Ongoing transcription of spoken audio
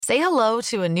Say hello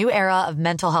to a new era of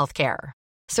mental health care.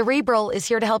 Cerebral is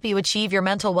here to help you achieve your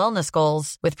mental wellness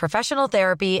goals with professional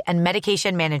therapy and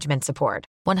medication management support.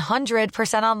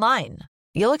 100% online.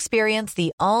 You'll experience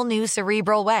the all-new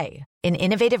Cerebral Way, an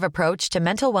innovative approach to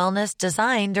mental wellness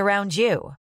designed around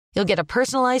you. You'll get a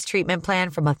personalized treatment plan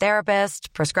from a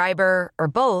therapist, prescriber, or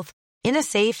both in a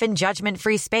safe and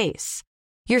judgment-free space.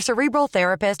 Your Cerebral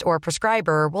therapist or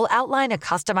prescriber will outline a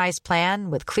customized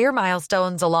plan with clear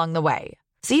milestones along the way,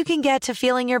 so you can get to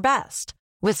feeling your best.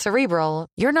 With Cerebral,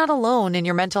 you're not alone in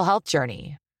your mental health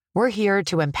journey. We're here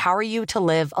to empower you to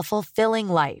live a fulfilling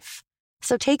life.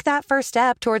 So take that first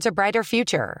step towards a brighter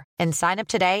future and sign up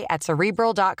today at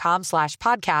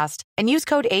Cerebral.com/podcast and use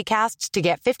code ACAST to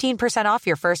get 15% off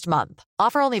your first month.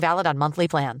 Offer only valid on monthly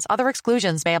plans. Other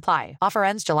exclusions may apply. Offer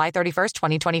ends July 31st,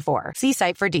 2024. See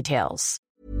site for details.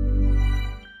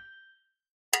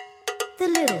 The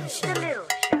Little Show.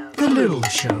 The Little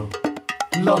Show.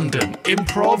 London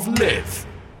Improv Live.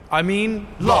 I mean,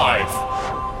 live.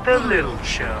 The Little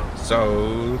Show.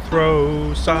 So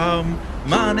throw some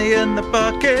money in the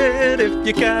bucket. If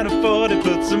you can't afford it,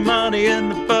 put some money in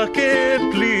the bucket,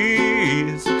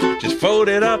 please. Just fold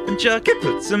it up and chuck it,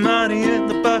 put some money in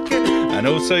the bucket. And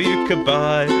also you could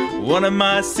buy one of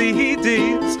my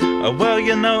CDs. Well,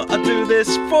 you know I do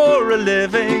this for a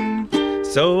living,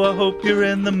 so I hope you're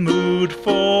in the mood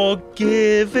for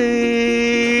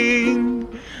giving.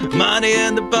 Money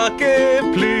in the bucket,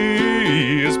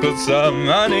 please. Put some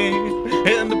money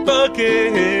in the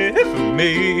bucket for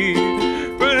me.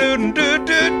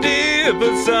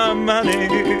 Put some money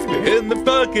in the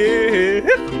bucket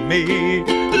for me.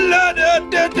 La da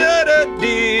da da da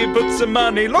dee. Put some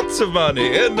money, lots of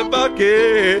money in the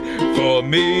bucket for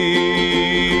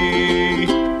me.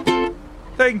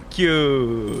 Thank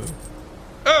you.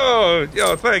 Oh,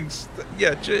 yeah, thanks.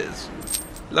 Yeah, cheers.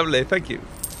 Lovely, thank you.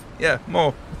 Yeah,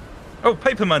 more. Oh,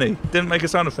 paper money. Didn't make a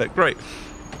sound effect. Great.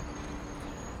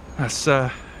 That's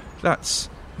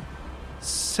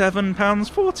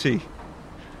 £7.40.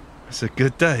 That's a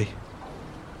good day.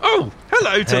 Oh,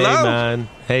 hello, Talal. Hey, man.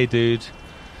 Hey, dude.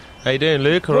 How you doing,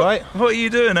 Luke? All right? What are you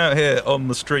doing out here on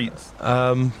the streets?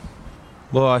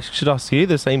 Well, I should ask you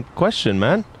the same question,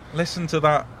 man. Listen to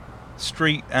that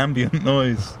street ambient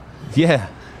noise. Yeah.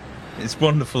 It's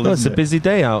wonderful, It's isn't a busy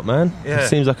day out, man. Yeah. It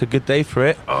seems like a good day for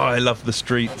it. Oh, I love the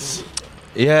streets.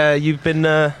 Yeah, you've been...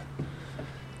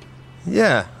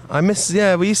 Yeah, I miss...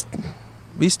 Yeah, we used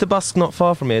to busk not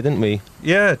far from here, didn't we?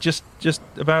 Yeah, just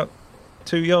about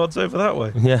 2 yards over that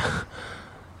way. Yeah.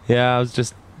 Yeah, I was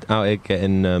just out here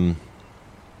getting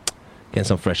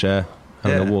some fresh air,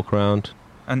 having a walk around.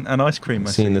 And ice cream,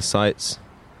 seeing the sights.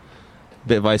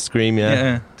 Bit of ice cream, yeah.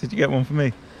 Yeah. Did you get one for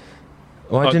me?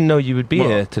 Well, I didn't know you would be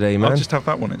here today, man. I'll just have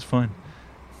that one, it's fine.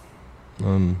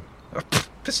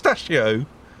 Pistachio?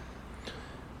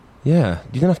 Yeah,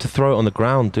 you don't have to throw it on the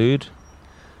ground, dude.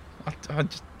 I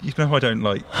just, you know I don't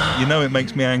like... You know it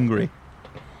makes me angry.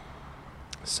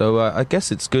 So I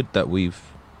guess it's good that we've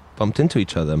bumped into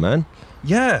each other, man.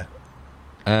 Yeah.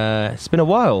 It's been a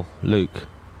while, Luke.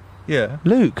 Yeah.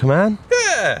 Luke, man.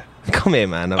 Yeah. Come here,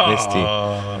 man. I've missed you.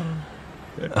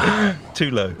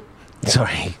 Too low.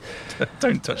 Sorry.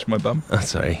 Don't touch my bum. Oh,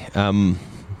 sorry.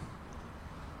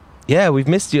 Yeah, we've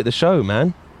missed you at the show,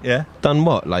 man. Yeah. Done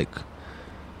what, like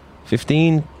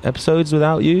 15 episodes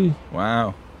without you?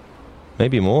 Wow.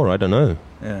 Maybe more, I don't know.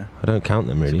 Yeah. I don't count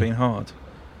them, really. It's been hard.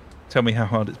 Tell me how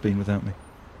hard it's been without me.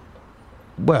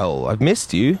 Well, I've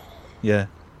missed you. Yeah.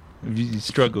 You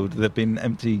struggled. There've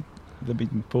been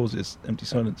pauses, empty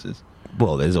silences.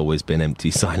 Well, there's always been empty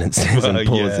silences and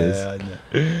pauses. Yeah, I know.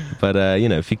 But,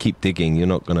 if you keep digging, you're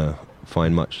not going to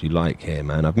find much you like here,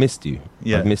 man. I've missed you.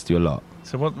 Yeah. I've missed you a lot.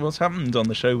 So what's happened on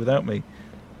the show without me?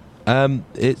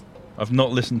 I've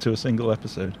not listened to a single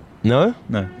episode. No?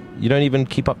 No. You don't even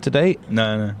keep up to date?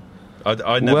 No.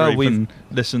 I never even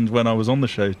listened when I was on the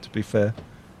show, to be fair.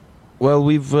 Well,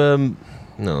 we've... No.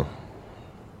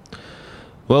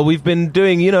 Well, we've been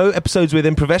doing, episodes with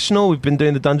Improfessional. We've been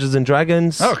doing the Dungeons and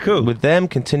Dragons. Oh, cool. With them,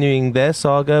 continuing their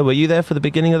saga. Were you there for the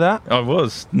beginning of that? I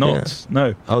was. Not. Yeah.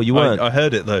 No. Oh, you weren't? I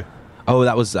heard it, though. Oh,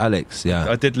 that was Alex, yeah.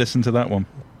 I did listen to that one.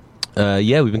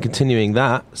 Yeah, we've been continuing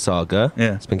that saga.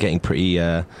 Yeah. It's been getting pretty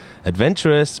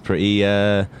adventurous, pretty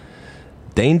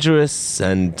dangerous,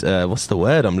 and what's the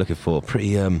word I'm looking for?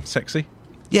 Pretty... Sexy?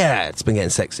 Yeah, it's been getting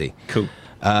sexy. Cool.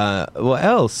 What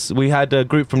else? We had a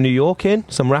group from New York in,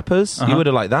 some rappers. You would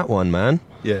have liked that one, man.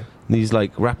 Yeah. These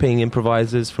rapping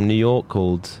improvisers from New York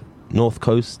called North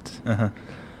Coast.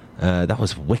 That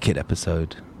was a wicked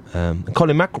episode.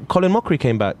 Colin Mockery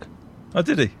came back. Oh,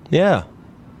 did he? Yeah.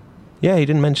 Yeah, he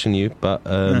didn't mention you, but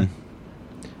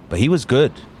he was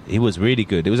good. He was really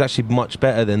good. It was actually much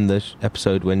better than the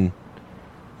episode when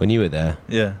you were there.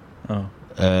 Yeah. Oh.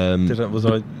 Did I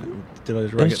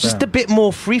It was just a bit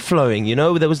more free flowing, you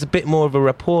know. There was a bit more of a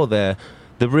rapport there.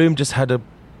 The room just had a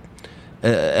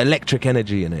electric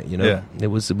energy in it, you know. Yeah. It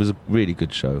was a really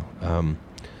good show.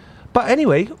 But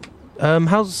anyway,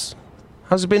 how's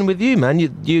it been with you, man?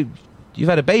 You've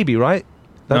had a baby, right?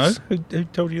 No, who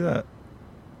told you that?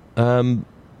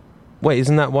 Wait,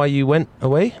 isn't that why you went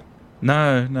away?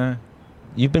 No.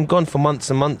 You've been gone for months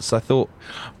and months. I thought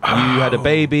you had a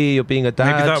baby. You're being a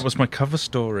dad. Maybe that was my cover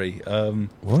story.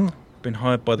 What? Been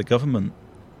hired by the government.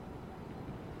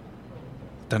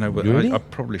 Don't know. Really? I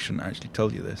probably shouldn't actually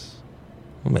tell you this.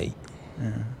 Well, mate.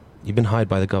 Yeah. You've been hired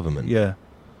by the government. Yeah.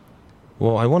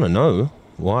 Well, I want to know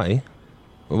why.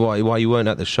 Why you weren't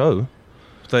at the show?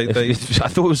 I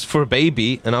thought it was for a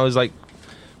baby, and I was like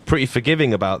pretty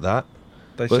forgiving about that.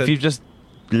 But if you've just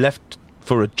left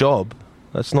for a job,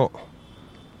 that's not.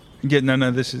 Yeah,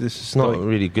 no. This is It's not like, a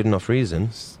really good enough reason.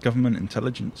 it's government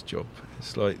intelligence job.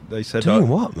 It's like they said. Doing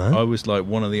what, man? I was like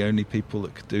one of the only people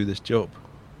that could do this job.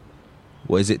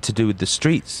 What is it to do with the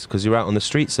streets? Because you're out on the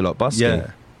streets a lot, busking.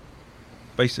 Yeah.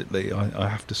 Basically, I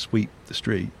have to sweep the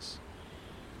streets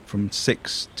from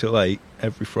 6 till 8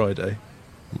 every Friday.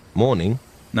 Morning.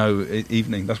 No,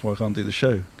 evening. That's why I can't do the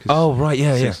show. 'Cause Oh right,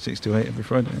 yeah. 6 to 8 every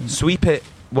Friday. Sweep it.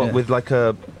 What Yeah. with like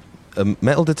a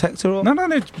metal detector? Or? No,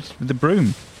 just with the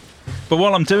broom. But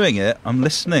while I'm doing it, I'm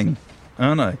listening,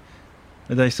 aren't I?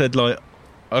 And they said, like,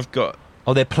 I've got...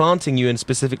 Oh, they're planting you in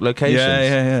specific locations.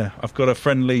 Yeah. I've got a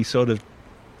friendly sort of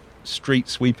street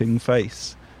sweeping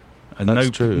face. And That's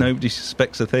true. Nobody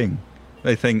suspects a thing.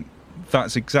 They think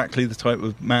that's exactly the type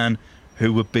of man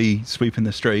who would be sweeping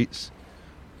the streets.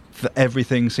 That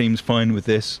everything seems fine with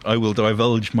this. I will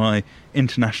divulge my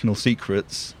international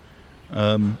secrets.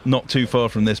 Not too far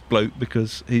from this bloke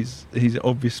because he's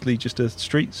obviously just a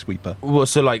street sweeper. Well,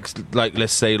 so like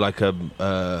let's say like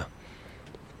a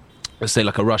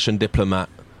Russian diplomat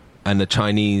and a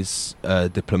Chinese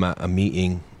diplomat are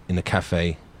meeting in a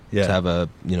cafe to have a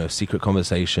secret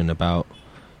conversation about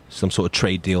some sort of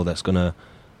trade deal that's going to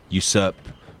usurp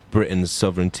Britain's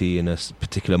sovereignty in a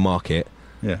particular market.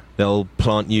 Yeah, they'll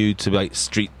plant you to like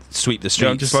sweep the streets. Yeah,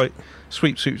 I'm just like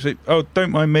sweep. Oh, don't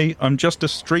mind me. I'm just a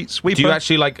street sweeper. Do you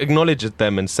actually like acknowledge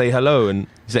them and say hello and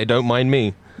say don't mind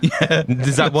me? Yeah.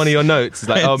 Is that one of your notes? It's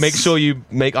like, oh, make sure you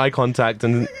make eye contact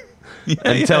and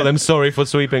tell them sorry for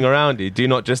sweeping around you. Do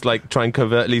not just like try and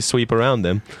covertly sweep around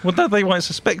them. Well, no, they might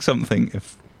suspect something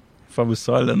if I was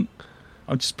silent.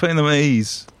 I'm just putting them at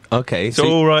ease. Okay, it's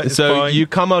all right. It's so fine. You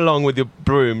come along with your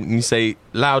broom and you say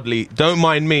loudly, "Don't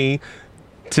mind me,"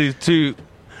 to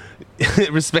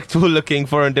respectable-looking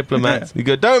foreign diplomats. Yeah. You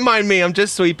go, "Don't mind me. I'm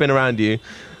just sweeping around you."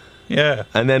 Yeah.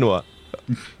 And then what?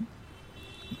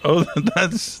 Oh,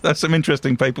 that's some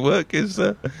interesting paperwork. Is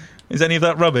any of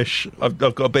that rubbish? I've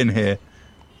got a bin here,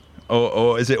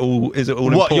 or is it all?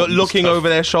 What, you're looking stuff? Over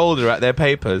their shoulder at their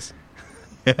papers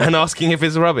and asking if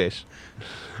it's rubbish?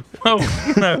 Well,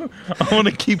 no, I want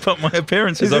to keep up my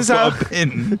appearances. I've got a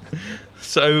bin,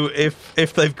 so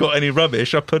if they've got any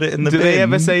rubbish, I put it in the bin. Do they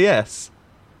ever say yes?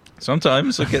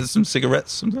 Sometimes I get some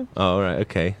cigarettes. Sometimes. Oh, right,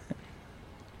 okay.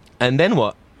 And then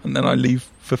what? And then I leave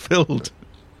fulfilled.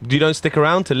 You don't stick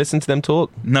around to listen to them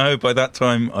talk? No, by that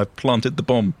time I've planted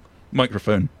the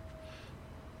microphone.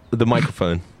 The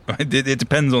microphone? It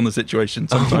depends on the situation.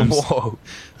 Sometimes, whoa.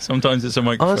 Sometimes it's a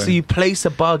microphone. Oh, so you place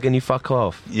a bug and you fuck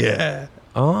off? Yeah.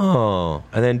 Oh,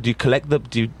 and then do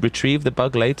you retrieve the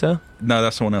bug later? No,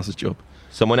 that's someone else's job.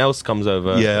 Someone else comes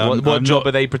over. Yeah. What job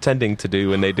are they pretending to do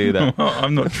when they do that?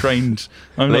 I'm not trained.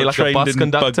 I'm not not trained a bus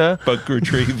conductor? Bug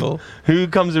retrieval. Who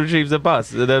comes and retrieves the bug?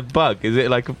 Is it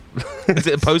like is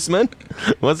it a postman?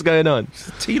 What's going on? It's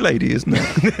a tea lady, isn't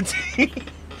it?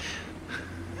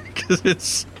 Because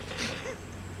it's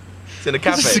in a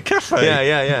cafe. It's a cafe.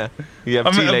 Yeah. You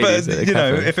have tea ladies but, at a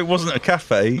cafe. if it wasn't a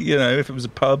cafe, if it was a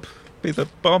pub, be the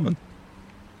barman.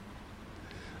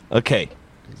 Okay.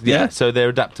 Yeah, so they're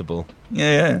adaptable.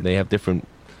 Yeah. They have different...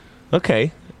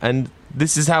 Okay, and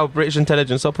this is how British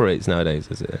intelligence operates nowadays,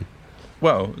 is it?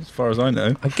 Well, as far as I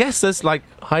know. I guess there's like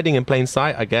hiding in plain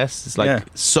sight, I guess. It's like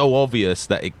so obvious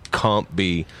that it can't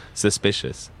be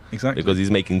suspicious. Exactly. Because he's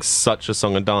making such a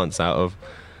song and dance out of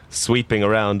sweeping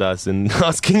around us and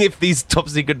asking if these top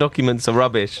secret documents are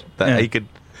rubbish that he could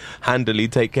handily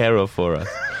take care of for us.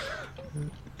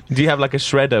 Do you have like a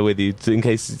shredder with you in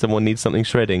case someone needs something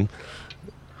shredding?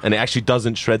 And it actually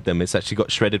doesn't shred them. It's actually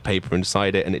got shredded paper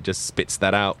inside it, and it just spits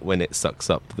that out when it sucks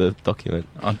up the document.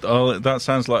 Oh, that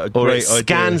sounds like a great idea. Or it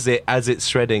scans it as it's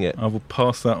shredding it. I will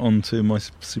pass that on to my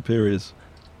superiors.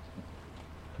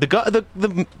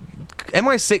 the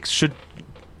MI6 should,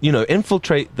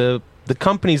 infiltrate the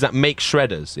companies that make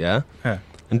shredders, yeah?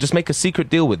 And just make a secret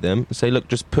deal with them and say, look,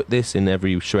 just put this in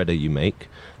every shredder you make,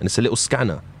 and it's a little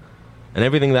scanner. And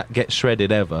everything that gets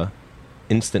shredded ever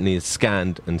instantly is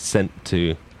scanned and sent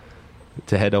to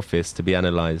head office to be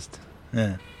analysed.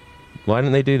 Yeah. Why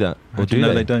don't they do that? Or do you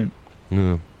know they don't?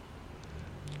 No.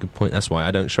 Good point. That's why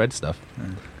I don't shred stuff.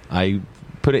 I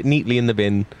put it neatly in the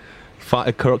bin,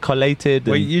 collated.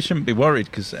 Well, you shouldn't be worried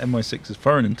because MI6 is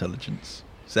foreign intelligence.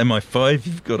 It's MI5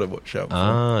 you've got to watch out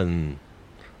for.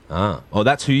 Oh,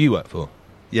 that's who you work for?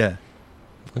 Yeah.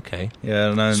 Okay.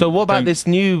 Yeah, no. So what about this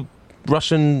new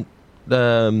Russian,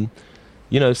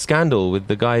 scandal with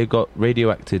the guy who got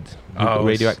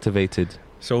radioactivated?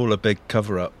 It's all a big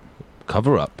cover-up.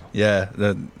 Cover-up? Yeah.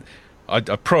 I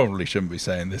probably shouldn't be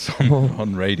saying this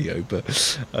on radio,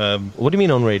 but... what do you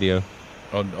mean on radio?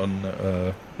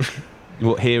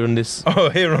 What, here on this... Oh,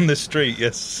 here on this street,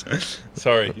 yes.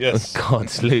 Sorry, yes. Oh,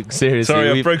 God, Luke, seriously.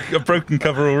 Sorry, I've broken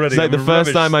cover already. It's like the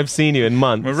first time I've seen you in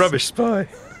months. I'm a rubbish spy.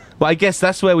 Well, I guess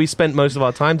that's where we spent most of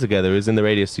our time together, is in the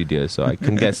radio studio, so I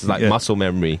can guess it's like muscle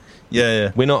memory.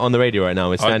 Yeah. We're not on the radio right now,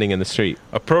 we're standing in the street.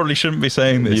 I probably shouldn't be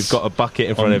saying this. You've got a bucket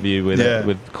in front of you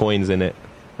with coins in it.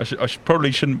 I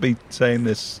probably shouldn't be saying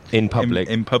this in public.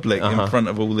 In public, in front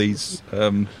of all these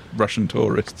Russian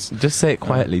tourists. Just say it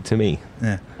quietly to me.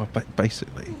 Yeah, well,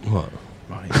 basically. What?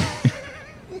 Right.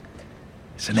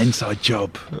 It's an inside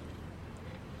job.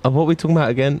 What are we talking about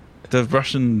again? The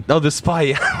Russian... Oh, the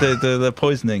spy. the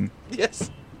poisoning.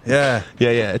 Yes. Yeah.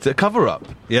 Yeah. It's a cover-up.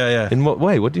 Yeah. In what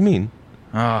way? What do you mean?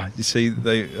 You see,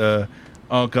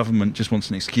 our government just wants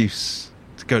an excuse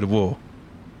to go to war.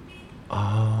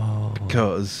 Oh.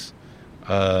 Because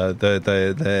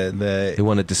they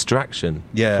want a distraction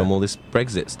from all this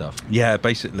Brexit stuff. Yeah,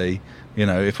 basically.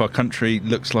 If our country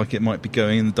looks like it might be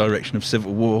going in the direction of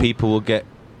civil war... We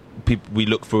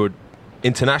look for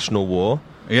international war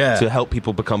to help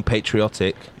people become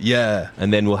patriotic. Yeah.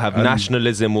 And then we'll have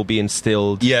nationalism will be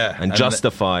instilled and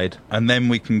justified. And then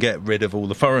we can get rid of all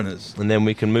the foreigners. And then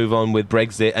we can move on with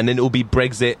Brexit. And then it will be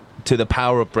Brexit to the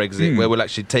power of Brexit, where we'll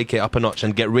actually take it up a notch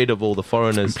and get rid of all the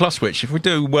foreigners. And plus which, if we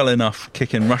do well enough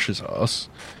kicking Russia's arse,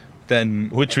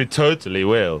 then... Which we totally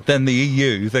will. Then the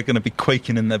EU, they're going to be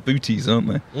quaking in their booties, aren't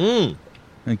they?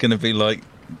 They're going to be like,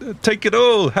 take it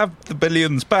all, have the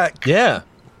billions back. Yeah.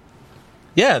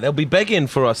 Yeah, they'll be begging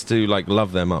for us to,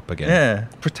 love them up again. Yeah,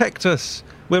 protect us.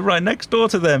 We're right next door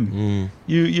to them.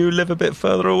 You live a bit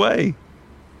further away.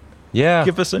 Yeah.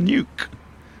 Give us a nuke.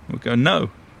 We'll go, no.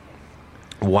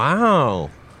 Wow.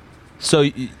 So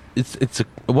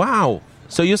wow.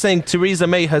 So you're saying Theresa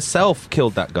May herself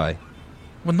killed that guy?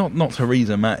 Well, not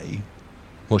Theresa May.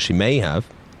 Well, she may have.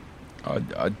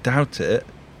 I doubt it.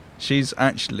 She's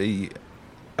actually...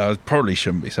 I probably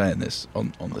shouldn't be saying this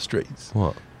on the streets.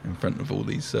 What? In front of all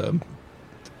these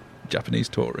Japanese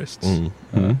tourists.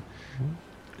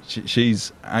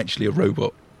 She's actually a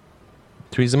robot.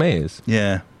 Theresa May is?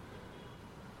 Yeah.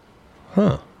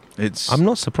 Huh. I'm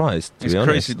not surprised, to be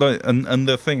honest. It's crazy. And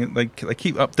the thing, they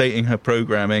keep updating her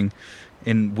programming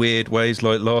in weird ways.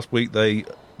 Like last week, they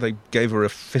gave her a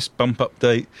fist bump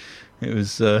update. It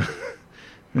was...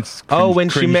 when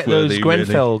she met those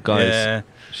Grenfell guys. Yeah.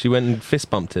 She went and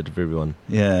fist bumped everyone.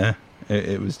 Yeah.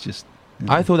 It was just...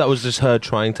 I thought that was just her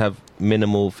trying to have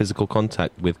minimal physical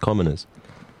contact with commoners.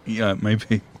 Yeah,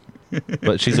 maybe.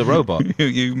 But she's a robot.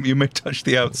 You may touch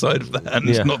the outside of the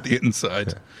hands, not the inside.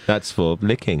 Yeah. That's for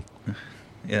licking.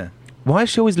 Yeah. Why is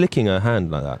she always licking her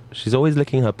hand like that? She's always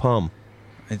licking her palm.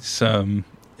 It's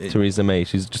Theresa May.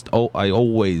 She's just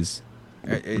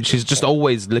she's just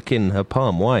always licking her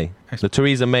palm. Why? So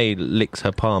Theresa May licks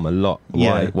her palm a lot.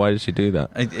 Why? Yeah. Why does she do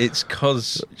that? It's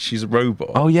because she's a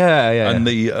robot. Oh yeah. And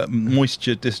the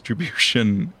moisture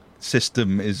distribution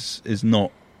system is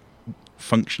not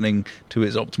functioning to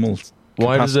its optimal capacity.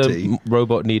 Why does a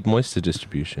robot need moisture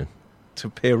distribution? To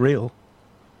appear real.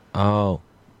 Oh.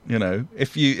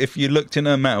 If you looked in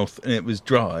her mouth and it was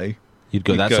dry, you'd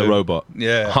go, that's a robot.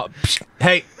 Yeah.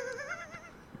 Hey,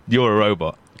 you're a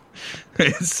robot.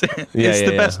 It's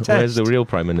the best test. Where's the real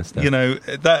Prime Minister?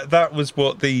 That was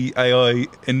what the AI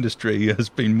industry has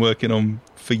been working on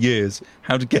for years.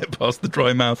 How to get past the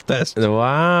dry mouth test.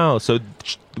 Wow. So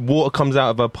water comes out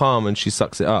of her palm and she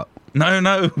sucks it up.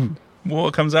 No.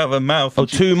 Water comes out of her mouth. Oh,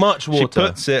 too much water. She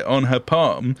puts it on her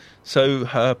palm so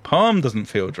her palm doesn't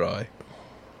feel dry.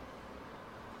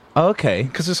 Okay.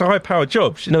 Because it's a high-powered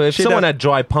job. If someone had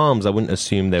dry palms, I wouldn't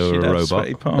assume they were a robot.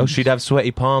 Sweaty palms. Oh, she'd have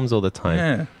sweaty palms all the time.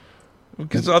 Yeah.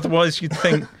 Because otherwise you'd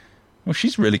think, well,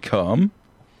 she's really calm.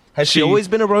 Has she always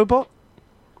been a robot?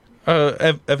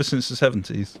 Ever since the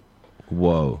 70s.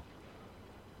 Whoa.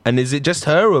 And is it just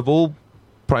her, or have all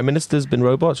prime ministers been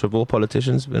robots, or have all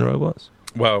politicians been robots?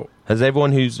 Well, has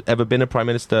everyone who's ever been a prime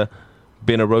minister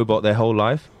been a robot their whole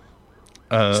life?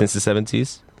 Since the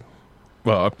 70s?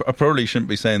 Well, I probably shouldn't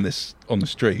be saying this on the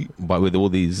street. But with all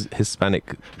these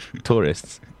Hispanic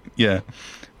tourists. Yeah.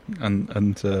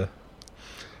 And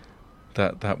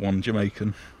that one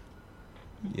Jamaican.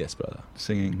 Yes, brother.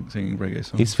 Singing reggae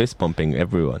songs. He's fist pumping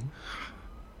everyone.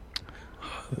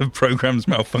 The program's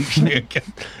malfunctioning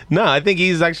again. No, I think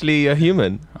he's actually a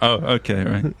human. Oh, okay,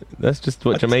 right. That's just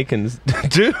what Jamaicans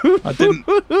do. I didn't.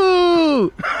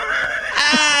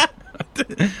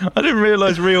 I didn't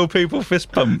realise real people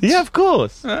fist pumped. Yeah, of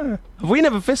course. Have we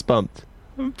never fist bumped?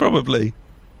 Probably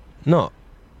not.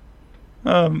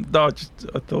 No,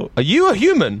 I thought. Are you a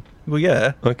human? Well,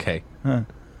 yeah. Okay.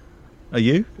 Are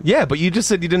you? Yeah, but you just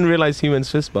said you didn't realise humans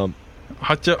fist bump.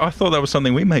 I thought that was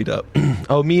something we made up.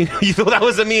 Oh, me? You thought that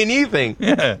was a me and you thing?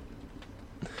 Yeah.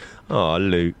 Oh,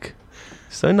 Luke,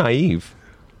 so naive.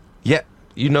 Yet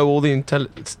you know all the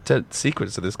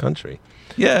secrets of this country.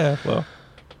 Yeah. Well.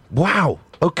 Wow.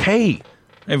 Okay.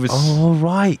 It was. All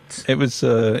right. It was.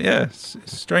 Yeah. It's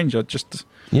strange. I just.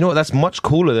 You know what? That's much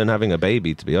cooler than having a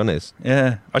baby, to be honest.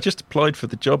 Yeah. I just applied for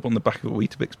the job on the back of a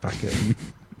Weetabix packet.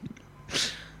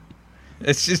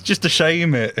 It's just a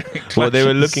shame it. Well, they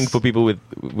were looking for people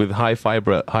with high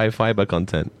fiber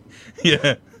content.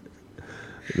 Yeah.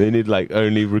 They need like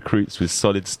only recruits with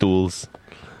solid stools.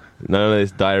 None of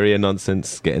this diarrhea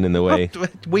nonsense getting in the way.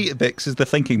 Weetabix is the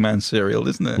thinking man's cereal,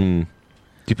 isn't it? Mm. Do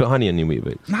you put honey on your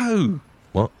Weetabix? No.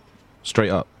 What?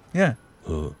 Straight up? Yeah.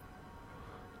 Oh,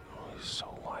 he's so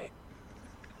white.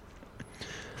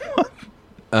 What?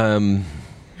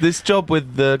 This job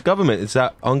with the government, is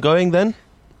that ongoing then?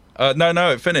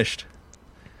 No, it finished.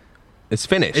 It's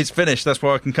finished? It's finished. That's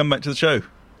why I can come back to the show.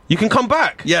 You can come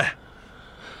back? Yeah.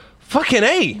 Fucking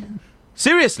A.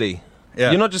 Seriously?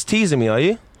 Yeah. You're not just teasing me, are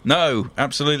you? No,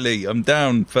 absolutely. I'm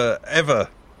down forever.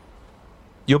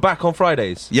 You're back on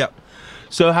Fridays? Yep.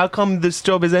 So how come this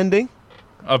job is ending?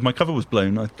 My cover was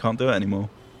blown. I can't do it anymore.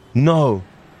 No.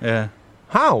 Yeah.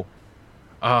 How?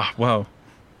 Well,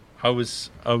 I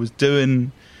was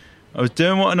doing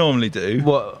what I normally do.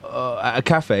 What, at a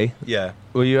cafe? Yeah.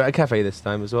 Were you at a cafe this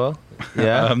time as well?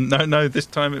 Yeah. No. This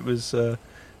time it was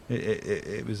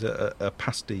it was a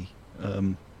pasty.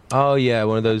 Oh yeah,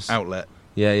 one of those outlet.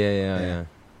 Yeah.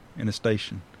 In a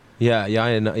station. Yeah.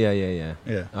 I know. Yeah.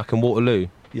 Yeah. Like in Waterloo.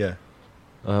 Yeah.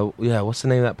 Yeah. What's the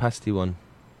name of that pasty one?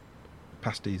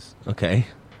 Pasties. Okay.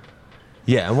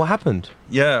 Yeah. And what happened?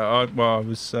 Yeah.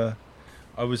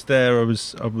 I was there. I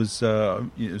was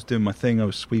doing my thing. I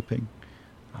was sweeping.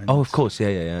 Oh, of course. Yeah.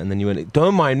 And then you went,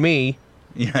 don't mind me.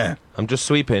 Yeah. I'm just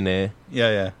sweeping here.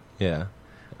 Yeah.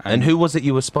 And who was it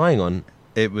you were spying on?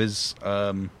 It was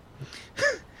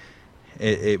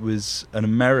it was an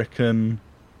American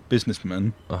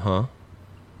businessman. What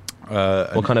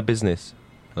kind of business?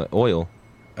 Oil?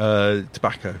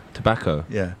 Tobacco.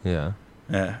 Yeah.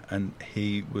 And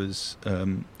he was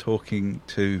talking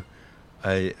to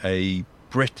a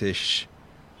British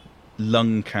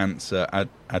lung cancer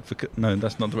advocate. No,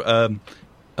 that's not the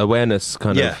awareness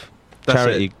kind of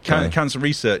charity. Cancer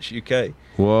Research UK.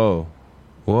 Whoa.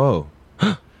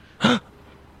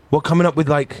 What, coming up with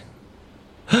like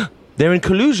they're in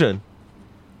collusion?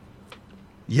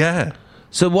 Yeah.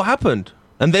 So what happened?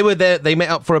 And they were there, they met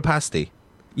up for a pasty.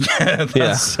 Yeah,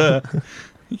 that's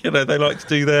they like to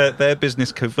do their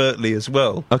business covertly as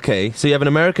well. Okay, so you have an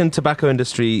American tobacco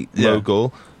industry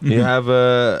mogul. Mm-hmm. You have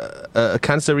a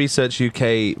Cancer Research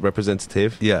UK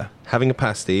representative. Yeah. Having a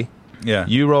pasty. Yeah.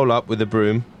 You roll up with a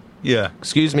broom. Yeah.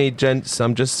 Excuse me, gents,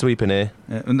 I'm just sweeping here.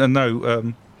 Yeah.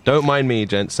 No. Don't mind me,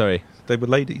 gents, sorry. They were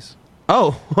ladies.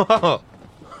 Oh!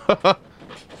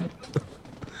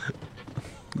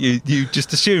 You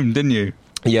just assumed, didn't you?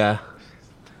 Yeah.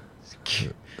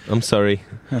 I'm sorry.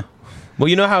 Huh. Well,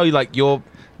 you know how like your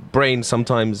brain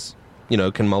sometimes,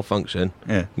 can malfunction.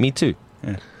 Yeah. Me too.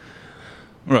 Yeah.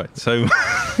 Right. So,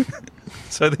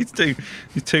 these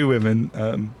two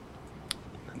women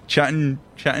chatting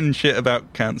shit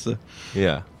about cancer.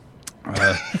 Yeah.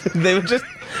 They were just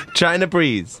chatting a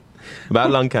breeze about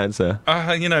lung cancer.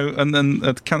 And then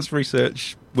the Cancer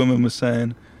Research woman was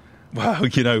saying, "Well,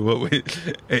 you know what?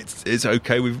 It's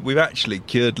okay. We've actually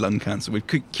cured lung cancer. We've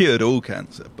cured all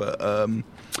cancer, but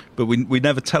we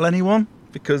never tell anyone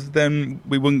because then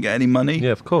we wouldn't get any money."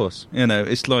 Yeah, of course.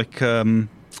 It's like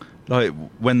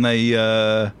when they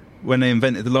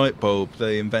invented the light bulb.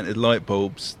 They invented light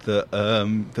bulbs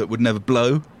that would never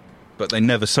blow, but they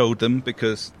never sold them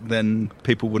because then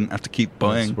people wouldn't have to keep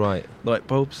buying light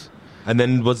bulbs. And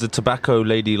then was the tobacco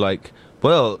lady like,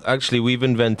 Well, actually, we've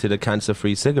invented a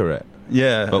cancer-free cigarette,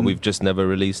 Yeah, but we've just never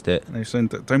released it. They're saying,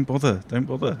 don't bother.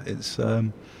 It's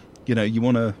you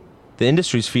want to. The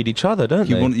industries feed each other, don't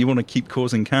they? You want to keep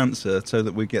causing cancer so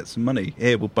that we get some money.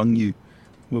 Here, we'll bung you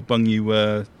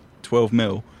 12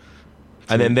 mil.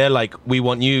 And then they're like, we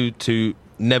want you to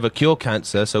never cure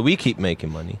cancer, so we keep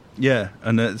making money. Yeah,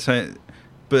 and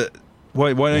but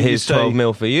why don't Here's you say 12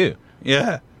 mil for you?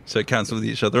 Yeah, so it cancels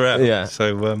each other out. Yeah.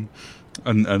 So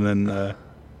and then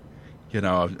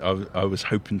I was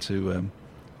hoping to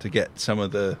get some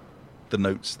of the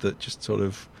notes that just sort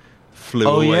of flew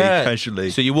away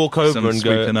casually. So you walk over and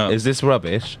go, up. "Is this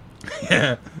rubbish?"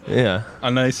 Yeah. Yeah.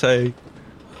 And they say,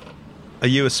 "Are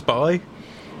you a spy?"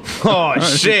 Oh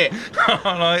shit!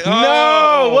 I'm like,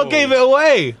 No! What gave it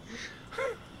away?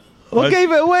 What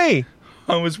gave it away?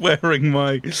 I was wearing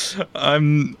my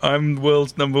I'm the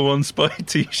world's #1 spy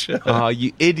T-shirt. Oh,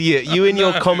 you idiot! You in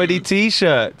your comedy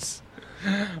T-shirts.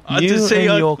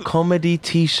 Your comedy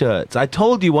T-shirts. I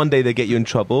told you one day they get you in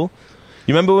trouble.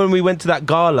 You remember when we went to that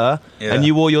gala and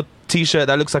you wore your T-shirt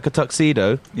that looks like a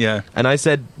tuxedo? Yeah. And I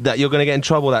said that you're going to get in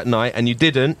trouble that night, and you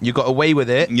didn't. You got away with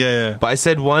it. Yeah. But I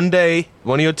said one day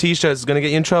one of your T-shirts is going to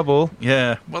get you in trouble.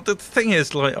 Yeah. Well, the thing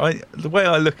is, like, the way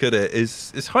I look at it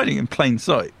is it's hiding in plain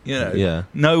sight. You know. Yeah.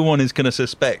 No one is going to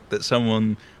suspect that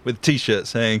someone with a T-shirt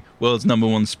saying "World's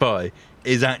 #1 spy"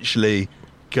 is actually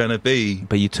going to be.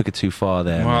 But you took it too far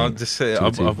there. Well, man. just say I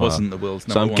wasn't the world's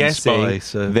 #1 So I'm guessing spy.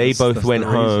 So they both that's went the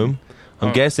reason. home.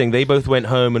 I'm guessing they both went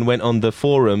home and went on the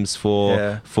forums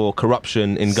for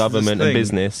corruption in government and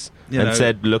business and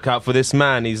said, "Look out for this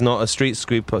man. He's not a street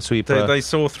sweeper." They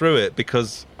saw through it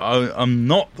because I'm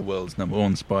not the world's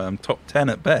 #1 spy. I'm top 10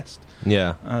 at best.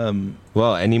 Yeah.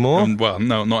 Well, anymore? Well,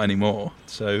 no, not anymore.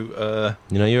 So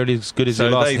you're only as good as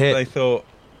your last hit. They thought,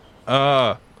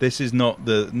 this is not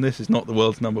the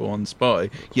world's #1 spy.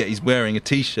 Yet he's wearing a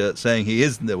T-shirt saying he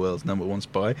is the world's #1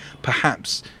 spy.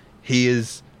 Perhaps he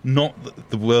is not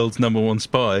the world's #1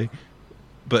 spy,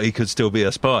 but he could still be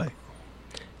a spy.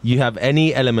 You have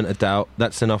any element of doubt,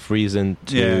 that's enough reason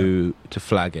to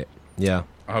flag it. Yeah.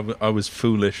 I was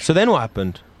foolish. So then what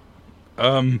happened?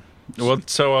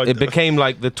 It became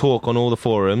like the talk on all the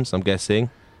forums, I'm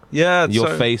guessing. Yeah. Your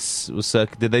face was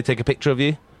did they take a picture of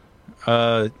you?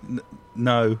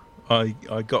 No. I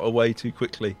got away too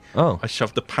quickly. Oh. I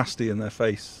shoved a pasty in their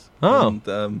face. Oh.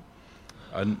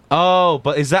 And,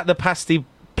 but is that the pasty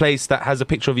place that has a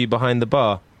picture of you behind the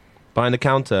bar, behind the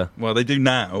counter? Well, they do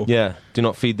now. Yeah. Do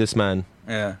not feed this man.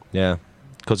 Yeah. Yeah.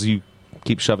 Because you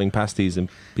keep shoving pasties in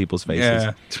people's faces.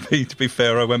 Yeah. To be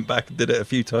fair, I went back and did it a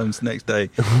few times the next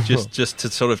day, just to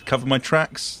sort of cover my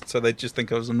tracks, so they'd just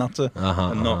think I was a nutter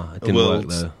and not it didn't work,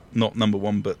 though. Not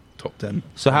 #1, but top 10.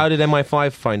 So how did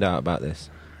MI5 find out about this?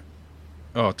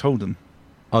 Oh, I told them.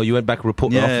 Oh, you went back and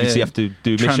reported. Obviously, you have to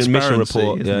do mission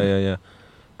report. Yeah.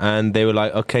 And they were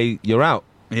like, "Okay, you're out."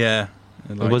 Yeah.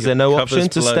 Like, was there no option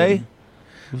to stay?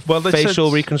 Well, they facial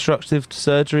said, reconstructive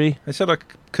surgery. They said I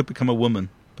could become a woman,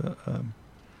 but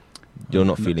you're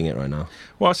not feeling it right now.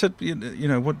 Well, I said,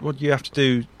 what do you have to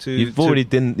do to You've already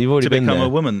been become there. a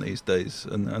woman these days,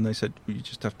 and they said you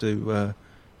just have to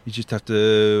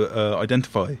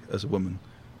identify as a woman.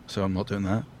 So I'm not doing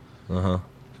that.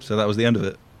 So that was the end of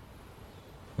it.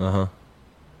 Well,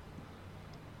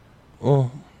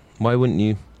 why wouldn't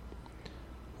you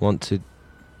want to?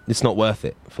 It's not worth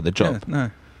it for the job. Yeah,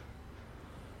 no.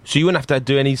 So you wouldn't have to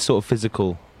do any sort of physical.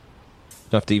 You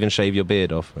don't have to even shave your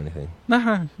beard off or anything.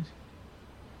 No,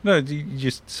 you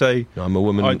just say, no, I'm a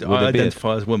woman with a beard. I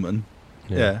identify as woman.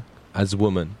 Yeah. As a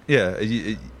woman. Yeah.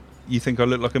 You think I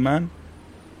look like a man?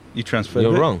 You transfer.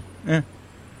 You're wrong. Yeah.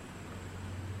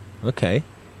 Okay.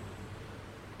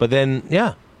 But then,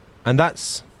 and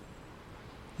that's,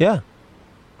 yeah.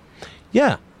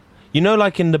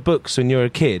 Like in the books when you're a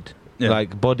kid,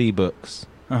 like body books,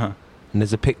 and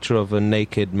there's a picture of a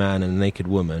naked man and a naked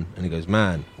woman, and it goes,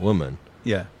 man, woman.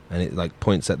 Yeah. And it like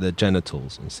points at the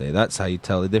genitals and say, that's how you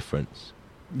tell the difference.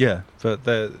 Yeah, but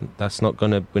we're not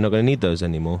gonna need those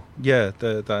anymore. Yeah,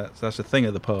 that's a thing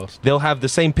of the past. They'll have the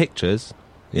same pictures,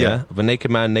 of a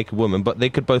naked man, naked woman, but they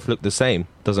could both look the same.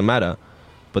 Doesn't matter.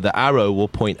 But the arrow will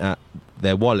point at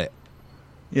their wallet.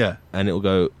 Yeah. And it will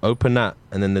go, open that.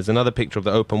 And then there's another picture of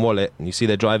the open wallet, and you see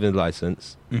their driving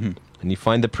license, and you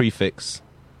find the prefix,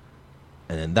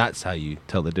 and then that's how you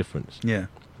tell the difference. Yeah.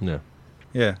 Yeah.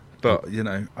 Yeah. But,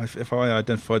 if I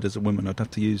identified as a woman, I'd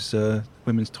have to use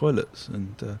women's toilets,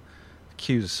 and the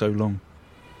queues are so long.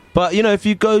 But, if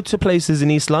you go to places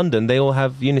in East London, they all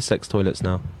have unisex toilets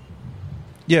now.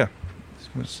 Yeah.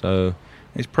 So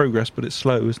it's progress, but it's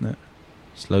slow, isn't it?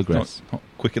 Slow grass. Not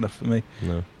quick enough for me.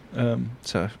 No.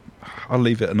 So I'll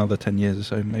leave it another 10 years or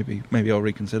so. Maybe I'll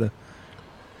reconsider.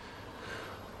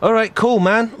 All right, cool,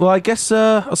 man. Well, I guess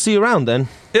I'll see you around then.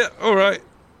 Yeah, all right.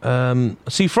 I'll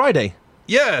see you Friday.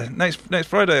 Yeah, next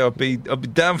Friday I'll be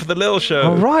down for the little show.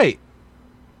 All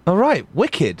right,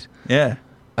 wicked. Yeah.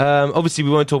 Obviously,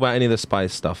 we won't talk about any of the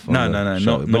Spice stuff. No, we're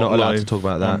not not allowed live to talk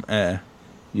about that. on air.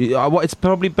 It's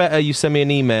probably better you send me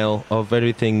an email of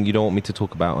everything you don't want me to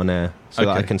talk about on air, so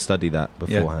that I can study that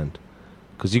beforehand.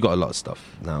 Because you got a lot of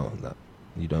stuff now that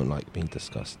you don't like being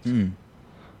discussed.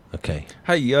 Okay.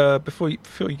 Hey, before you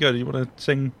go, do you want to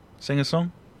sing a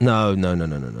song? No.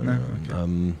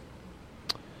 Okay.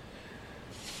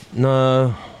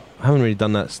 No, I haven't really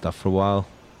done that stuff for a while.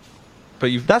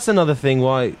 But that's another thing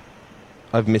why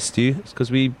I've missed you. It's because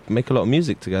we make a lot of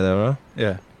music together, huh?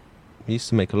 Yeah. We used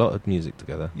to make a lot of music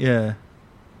together. Yeah.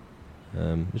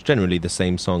 It's generally the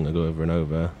same song I go over and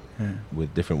over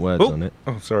with different words on it.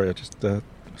 Oh, sorry, I just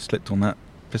slipped on that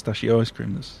pistachio ice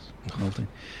cream that's melting.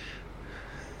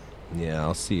 Yeah,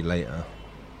 I'll see you later.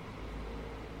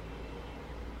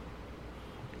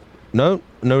 No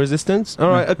resistance. All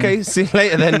right, okay. See you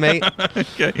later then, mate.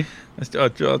 Okay,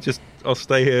 I'll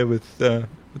stay here with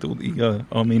all the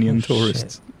Armenian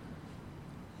tourists. Shit.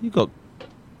 You got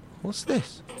what's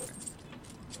this?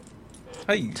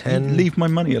 Hey, 10, leave my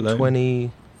money alone.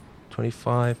 20,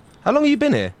 25. How long have you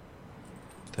been here?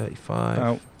 35.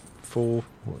 About 4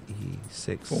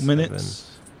 7.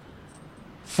 minutes.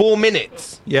 4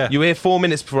 minutes. Yeah. You were here 4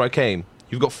 minutes before I came.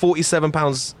 You've got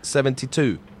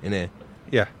 £47.72 in here.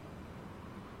 Yeah.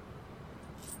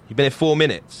 You've been here 4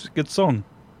 minutes. It's a good song.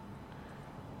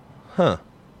 Huh.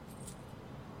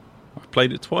 I've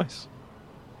played it twice.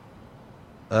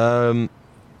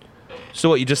 So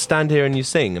what, you just stand here and you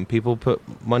sing and people put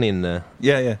money in there?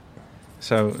 Yeah.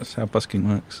 That's how busking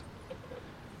works.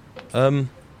 Well,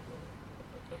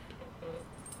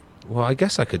 I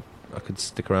guess I could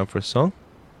stick around for a song.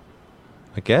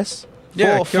 I guess.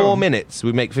 Yeah, 4 minutes,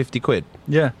 we make 50 quid.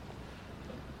 Yeah.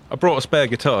 I brought a spare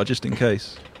guitar just in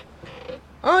case.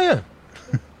 Oh, yeah.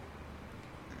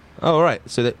 Oh, all right.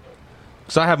 So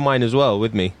I have mine as well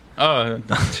with me. Oh,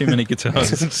 too many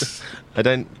guitars. I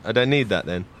don't need that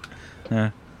then.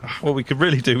 Yeah. What we could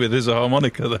really do with is a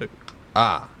harmonica, though.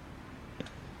 Ah.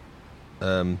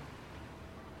 Why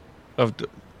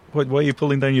are you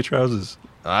pulling down your trousers?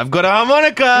 I've got a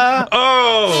harmonica.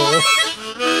 Oh!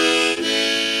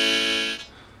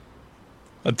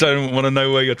 I don't want to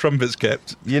know where your trumpet's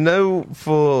kept. You know,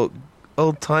 for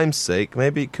old time's sake,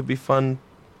 maybe it could be fun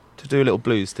to do a little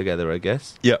blues together, I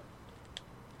guess. Yeah.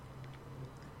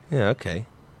 Yeah, okay.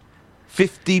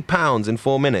 £50 in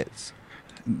 4 minutes.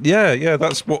 Yeah,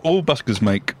 that's what all buskers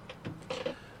make.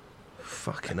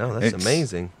 Fucking hell, that's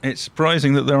amazing. It's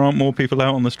surprising that there aren't more people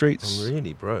out on the streets. I'm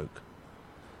really broke.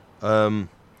 All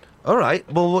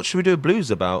right, well, what should we do a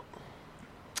blues about?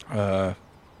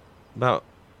 About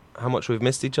how much we've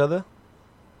missed each other?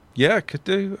 Yeah, could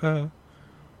do.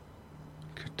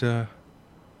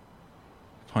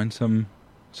 Find some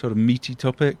sort of meaty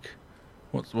topic.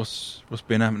 What's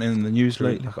been happening in the news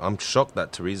lately? I'm shocked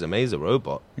that Theresa May's a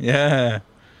robot. Yeah.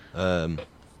 I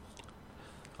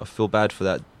feel bad for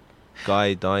that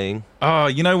guy dying. Ah,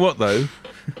 you know what though?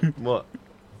 What?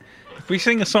 If we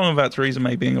sing a song about Theresa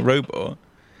May being a robot,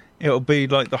 it'll be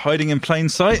like the hiding in plain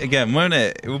sight again, won't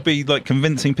it? It will be like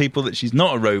convincing people that she's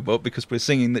not a robot because we're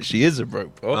singing that she is a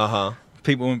robot. Uh-huh.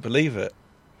 People won't believe it.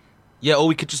 Yeah, or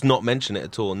we could just not mention it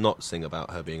at all and not sing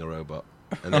about her being a robot.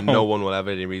 And then no one will have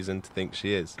any reason to think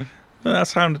she is. Well, that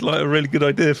sounded like a really good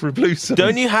idea for a blues song.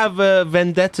 Don't you have a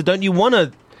vendetta? Don't you want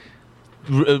to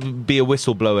be a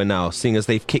whistleblower now, seeing as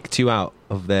they've kicked you out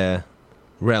of their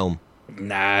realm?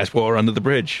 Nah, it's water under the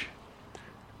bridge.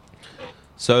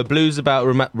 So a blues about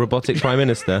robotic prime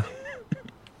minister.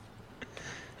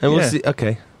 And we'll see.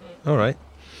 Okay. All right.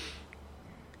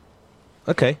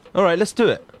 Okay. All right, let's do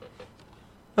it.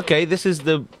 Okay, this is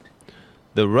the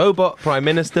robot prime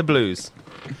minister blues.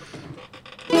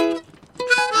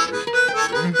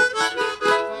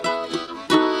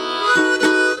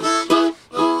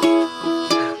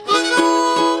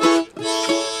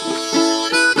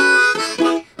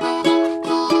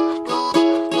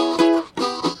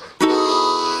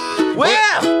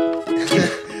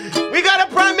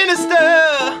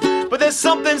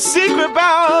 Something secret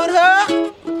about her.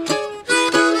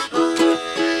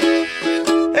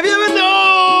 Have you ever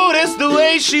noticed the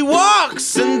way she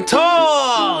walks and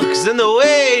talks and the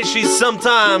way she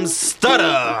sometimes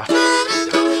stutters?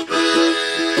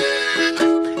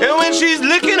 And when she's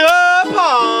licking her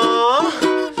palm,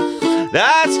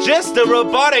 that's just a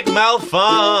robotic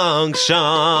malfunction.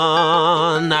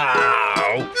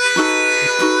 Now,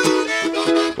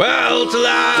 Well,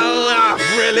 Talal, I've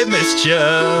really missed you.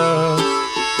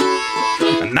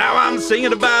 And now I'm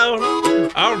singing about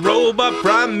our robot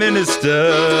prime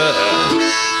minister.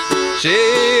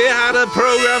 She had a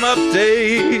program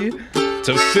update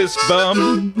to fist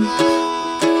bump.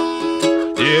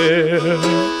 Yeah.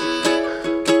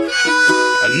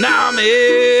 And now I'm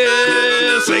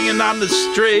here singing on the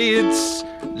streets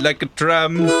like a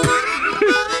tramp.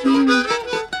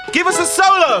 Give us a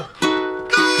solo!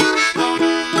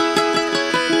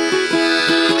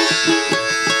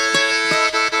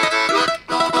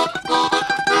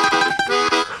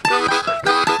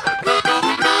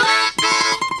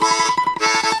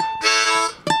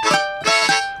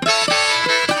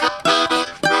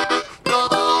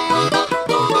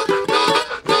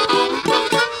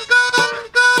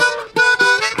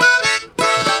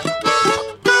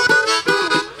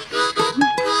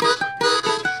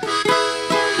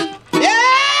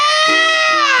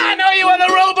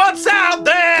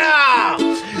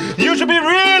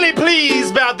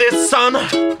 Son. It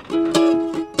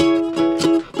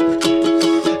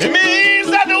means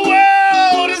that the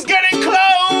world is getting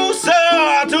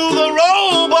closer to the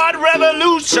robot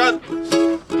revolution.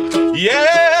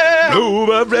 Yeah.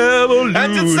 Robot revolution.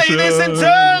 And to say this in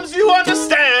terms you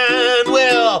understand,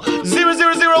 well,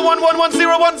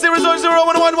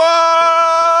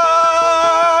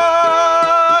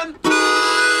 0001101000111.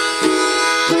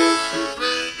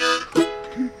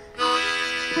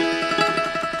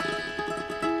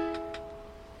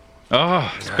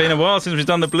 Oh, it's been a while since we've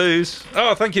done the blues.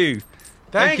 Oh, thank you.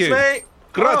 Thanks, thank you. mate.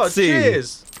 Grazie. Oh,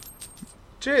 cheers.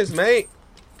 Cheers, mate.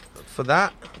 For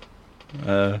that.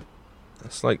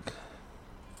 That's like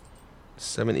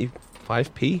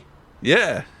 75p?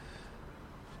 Yeah.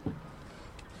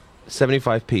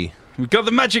 75p. We got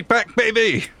the magic back,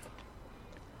 baby.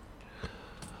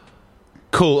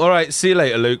 Cool. All right. See you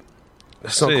later, Luke.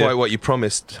 That's not See ya. quite what you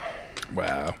promised.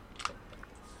 Wow.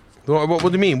 What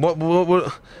do you mean? What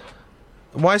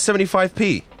why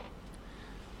 75p?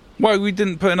 Why, we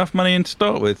didn't put enough money in to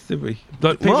start with, did we?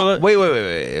 Like people What? Wait.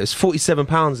 It was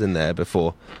 £47 in there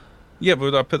before. Yeah,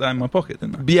 but I put that in my pocket,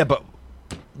 didn't I? Yeah, but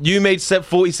you made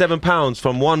 £47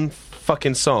 from one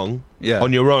fucking song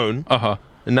on your own. Uh-huh.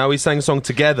 And now we sang a song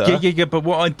together. Yeah, but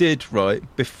what I did, right,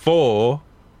 before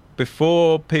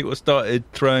people started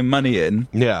throwing money in,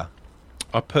 Yeah.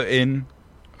 I put in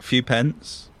a few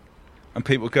pence, and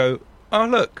people go, oh,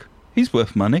 look, he's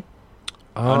worth money.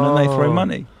 And then they throw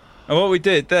money. And what we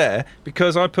did there,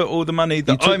 because I put all the money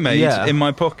that I made in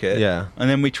my pocket, and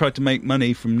then we tried to make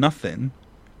money from nothing,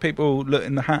 people look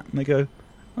in the hat and they go,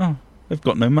 oh, they've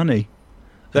got no money.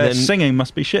 Their singing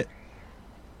must be shit.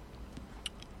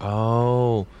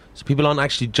 Oh. So people aren't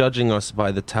actually judging us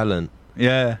by the talent.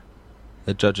 Yeah.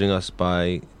 They're judging us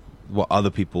by what other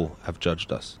people have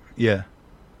judged us. Yeah.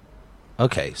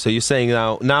 Okay, so you're saying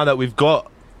now that we've got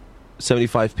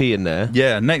 75p in there.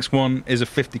 Yeah, next one is a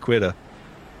 50 quidder.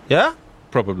 Yeah?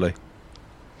 Probably.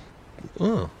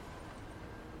 Oh.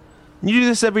 You do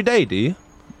this every day, do you?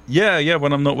 Yeah,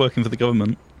 when I'm not working for the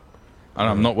government. And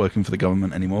I'm not working for the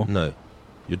government anymore. No,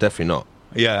 you're definitely not.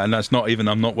 Yeah, and that's not even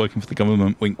I'm not working for the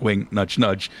government, wink, wink, nudge,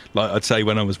 nudge. Like I'd say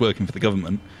when I was working for the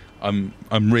government, I'm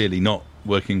really not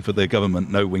working for the government.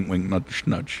 No wink, wink, nudge,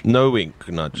 nudge. No wink,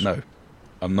 nudge. No,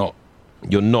 I'm not.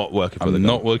 You're not working for the government?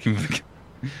 I'm not working for the government.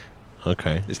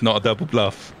 Okay. It's not a double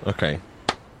bluff. Okay.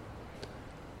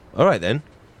 All right, then.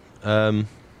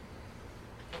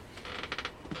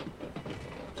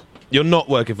 You're not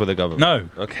working for the government? No.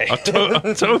 Okay. I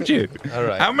told you. All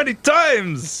right. How many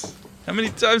times? How many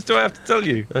times do I have to tell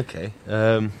you? Okay.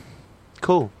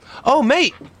 Cool. Oh,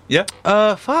 mate. Yeah?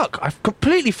 Fuck. I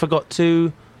completely forgot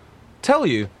to tell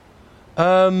you.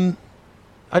 I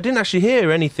didn't actually hear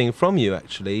anything from you,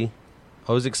 actually.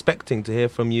 I was expecting to hear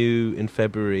from you in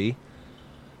February.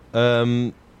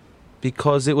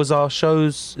 Because it was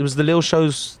the Lil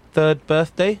Show's 3rd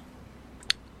birthday.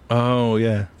 Oh,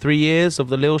 yeah. 3 years of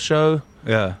the Lil Show.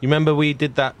 Yeah. You remember we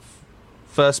did that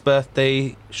first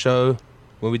birthday show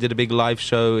when we did a big live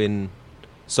show in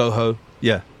Soho?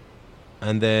 Yeah.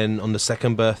 And then on the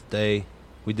 2nd birthday,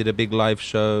 we did a big live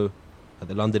show at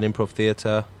the London Improv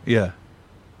Theatre. Yeah.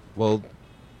 Well,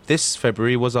 this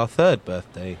February was our 3rd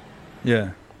birthday.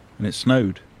 Yeah. And it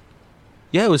snowed.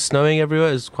 Yeah, it was snowing everywhere.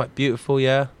 It was quite beautiful,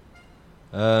 yeah.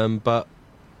 But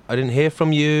I didn't hear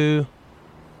from you.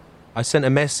 I sent a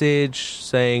message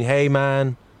saying, hey,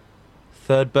 man,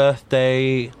 3rd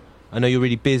birthday. I know you're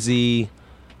really busy,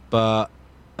 but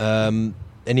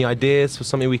any ideas for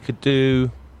something we could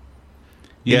do?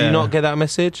 Did you not get that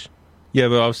message? Yeah,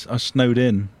 but I was snowed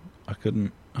in. I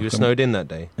couldn't. You were snowed in that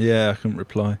day? Yeah, I couldn't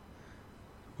reply.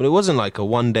 Well, it wasn't like a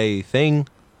one-day thing.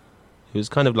 It was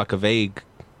kind of like a vague...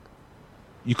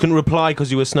 You couldn't reply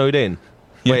because you were snowed in.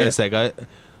 Wait a sec.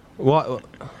 What?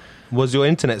 Was your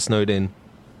internet snowed in?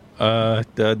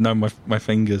 No, my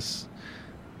fingers.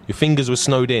 Your fingers were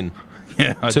snowed in?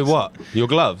 Yeah. To what? Your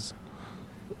gloves?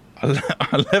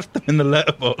 I left them in the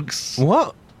letterbox.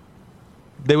 What?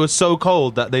 They were so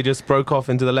cold that they just broke off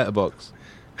into the letterbox?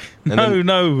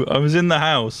 No, I was in the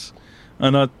house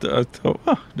and I thought,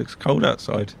 it looks cold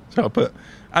outside. So I put,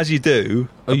 as you do,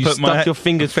 you put stuck your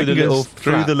fingers through the little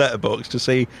through the letterbox to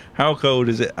see how cold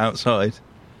is it outside.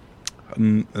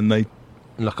 And they...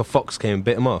 Like a fox came and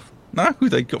bit them off? No,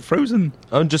 they got frozen.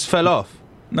 Oh, and just fell off?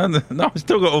 No, I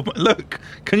still got all look,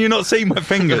 can you not see my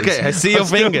fingers? Okay, I see your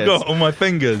fingers. I've still got all my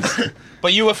fingers.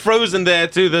 But you were frozen there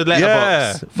to the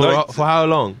letterbox? Yeah. For how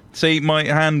long? See, my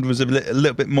hand was a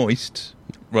little bit moist.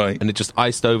 Right. And it just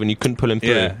iced over and you couldn't pull him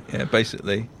through? Yeah,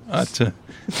 basically. I had to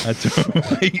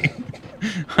wait.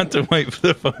 I had to wait for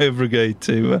the fire brigade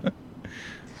to...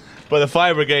 But the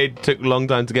fire brigade took a long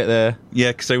time to get there.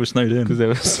 Yeah, because they were snowed in. Because they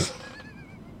was...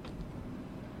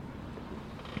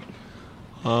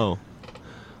 Oh.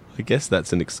 I guess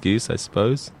that's an excuse, I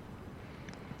suppose.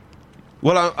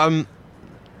 Well,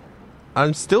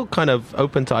 I'm still kind of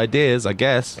open to ideas, I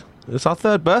guess. It's our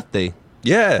 3rd birthday.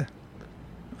 Yeah.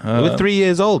 We're 3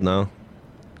 years old now.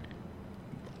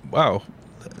 Wow.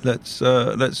 Let's...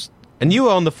 And you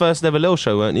were on the first ever Lil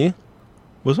show, weren't you?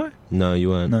 Was I? No, you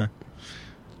weren't. No.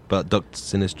 But Dr.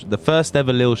 Sinistra... The first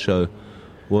ever Lil show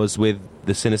was with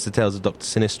the Sinister Tales of Dr.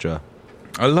 Sinistra.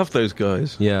 I love those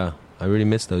guys. Yeah, I really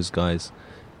miss those guys.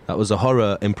 That was a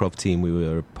horror improv team we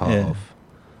were a part of.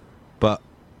 But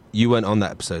you weren't on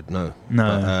that episode, no.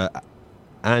 No. But,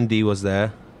 Andy was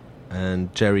there,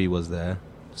 and Jerry was there,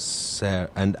 Sarah,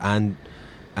 and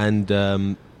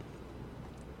Anthony.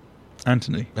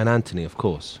 And Anthony, of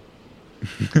course.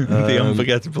 The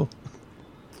unforgettable.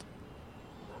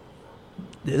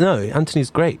 No, Anthony's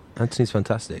great. Anthony's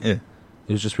fantastic. Yeah.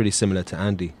 It was just really similar to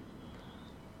Andy.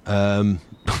 The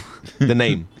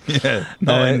name. Yeah.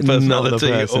 Not in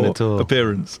personality or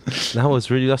appearance.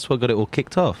 That's what got it all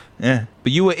kicked off. Yeah.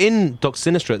 But you were in Doc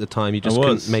Sinistra at the time. You just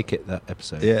couldn't make it that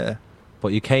episode. Yeah.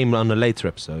 But you came on a later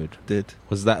episode. Did.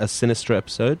 Was that a Sinistra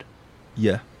episode?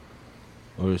 Yeah.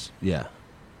 Yeah.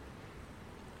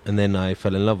 And then I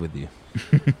fell in love with you.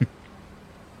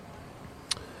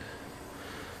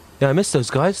 Yeah, I miss those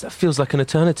guys. That feels like an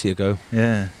eternity ago.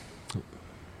 Yeah.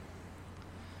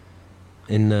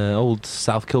 In old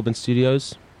South Kilburn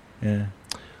Studios. Yeah.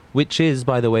 Which is,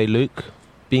 by the way, Luke,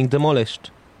 being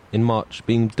demolished in March.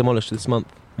 Being demolished this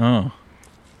month. Oh.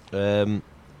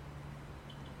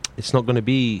 It's not going to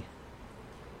be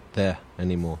there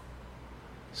anymore.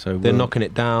 So they're knocking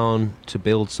it down to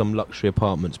build some luxury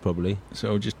apartments, probably. So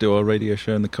we'll just do our radio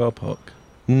show in the car park?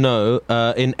 No.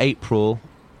 In April,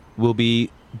 we'll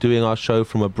be doing our show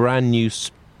from a brand new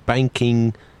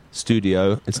spanking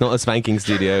studio. It's not a spanking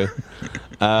studio.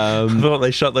 I thought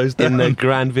they shut those down. In the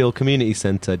Granville Community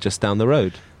Centre, just down the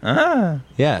road. Ah.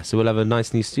 Yeah, so we'll have a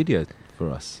nice new studio for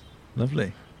us.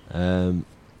 Lovely.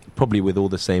 Probably with all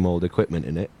the same old equipment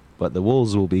in it, but the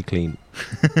walls will be clean.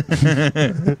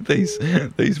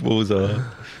 These walls are...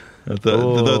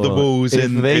 The walls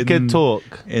in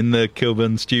the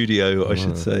Kilburn studio, I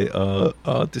should say,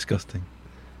 are disgusting.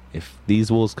 If these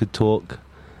walls could talk,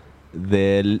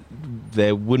 they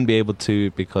wouldn't be able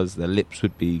to, because their lips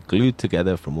would be glued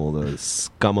together from all the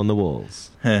scum on the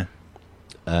walls. Yeah.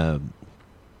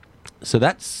 So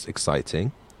that's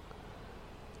exciting.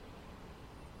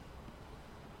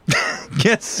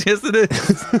 Yes, it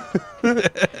is.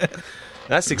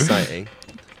 That's exciting.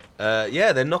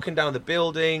 Yeah, they're knocking down the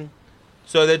building.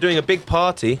 So they're doing a big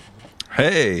party.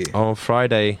 Hey. On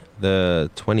Friday,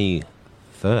 the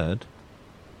 23rd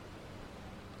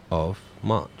of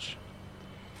March.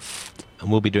 And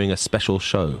we'll be doing a special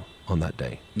show on that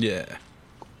day. Yeah.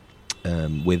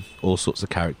 With all sorts of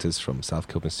characters from South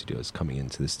Kilburn Studios coming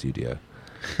into the studio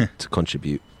to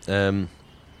contribute. Yeah.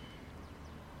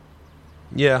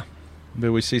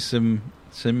 Will we see some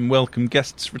welcome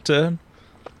guests return?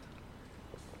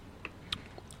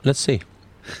 Let's see.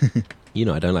 You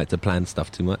know, I don't like to plan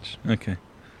stuff too much. Okay.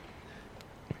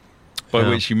 By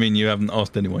which you mean you haven't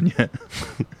asked anyone yet?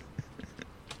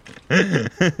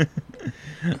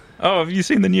 Oh, have you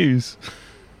seen the news?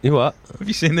 You what? Have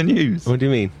you seen the news? What do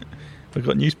you mean? I've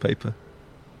got newspaper.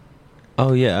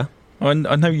 Oh, yeah. I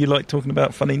know you like talking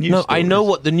about funny news stories. I know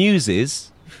what the news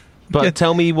is, but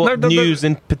tell me what news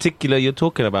in particular you're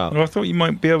talking about. Well, I thought you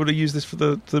might be able to use this for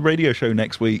the radio show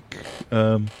next week,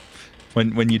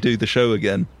 when you do the show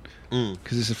again.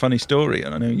 Because it's a funny story,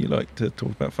 and I know you like to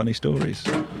talk about funny stories.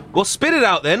 Well, spit it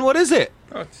out then. What is it?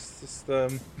 Oh,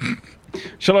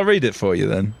 shall I read it for you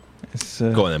then?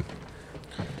 Go on then.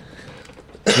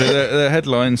 The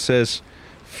headline says,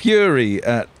 "Fury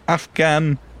at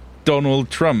Afghan Donald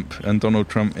Trump," and Donald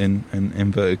Trump in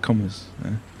inverted commas.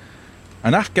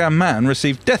 An Afghan man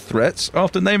received death threats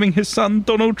after naming his son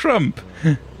Donald Trump.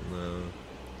 No.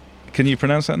 Can you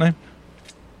pronounce that name?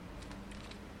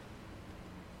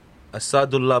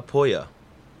 Asadullah Poya.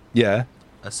 Yeah.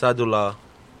 Asadullah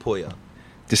Poya.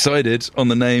 Decided on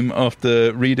the name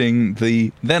after reading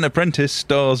the then apprentice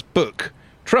star's book,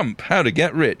 Trump, How to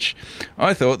Get Rich.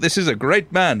 "I thought this is a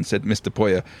great man," said Mr.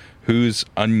 Poya, whose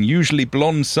unusually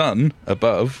blonde son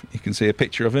above, you can see a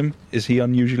picture of him. Is he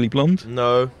unusually blonde?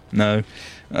 No.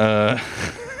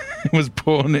 Was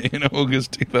born in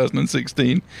August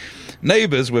 2016.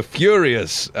 Neighbours were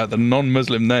furious at the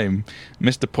non-Muslim name.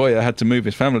 Mr. Poya had to move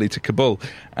his family to Kabul,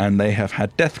 and they have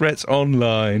had death threats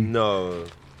online. No.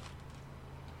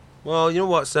 Well, you know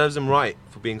what? Serves him right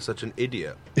for being such an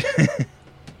idiot.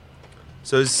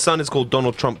 So his son is called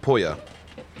Donald Trump Poya.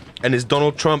 And is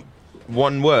Donald Trump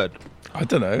one word? I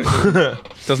don't know.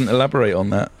 Doesn't elaborate on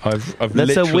that. I've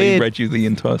literally read you the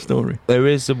entire story. There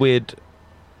is a weird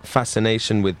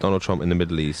fascination with Donald Trump in the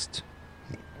Middle East.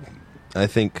 I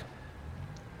think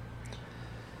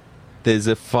there's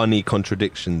a funny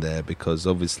contradiction there, because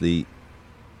obviously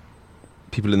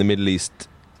people in the Middle East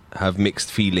have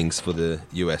mixed feelings for the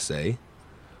USA,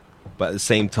 but at the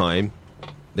same time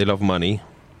they love money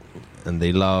and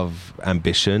they love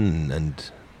ambition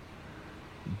and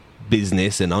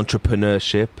business and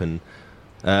entrepreneurship, and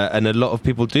a lot of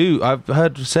people do. I've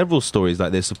heard several stories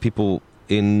like this of people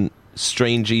in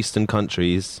strange Eastern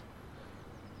countries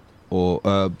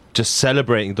or just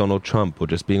celebrating Donald Trump or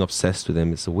just being obsessed with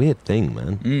him. It's a weird thing,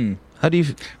 man. How do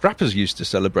you... Rappers used to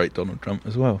celebrate Donald Trump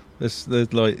as well.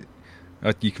 There's like...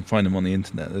 you can find them on the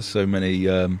internet. There's so many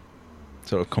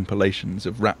sort of compilations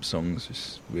of rap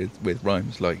songs with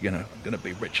rhymes like, I'm going to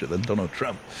be richer than Donald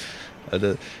Trump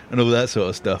and all that sort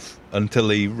of stuff, until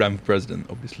he ran for president,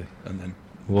 obviously. And then...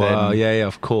 Wow, yeah,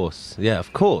 of course. Yeah,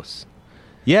 of course.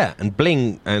 Yeah, and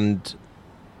bling and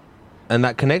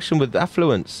that connection with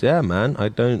affluence. Yeah, man, I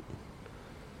don't...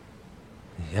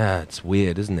 Yeah, it's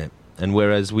weird, isn't it? And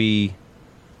whereas we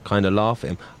kind of laugh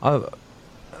at him...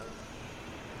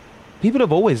 People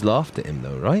have always laughed at him,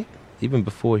 though, right? Even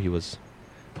before he was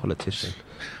a politician.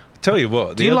 Tell you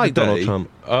what, do you like Donald Trump?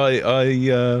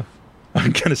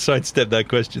 I'm going to sidestep that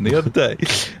question. The other day,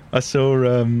 I saw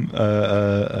an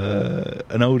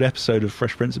old episode of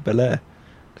Fresh Prince of Bel-Air.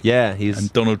 Yeah,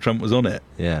 and Donald Trump was on it.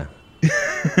 Yeah,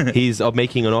 he's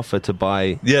making an offer to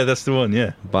buy. Yeah, that's the one.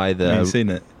 Yeah, buy the. I've seen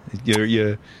it.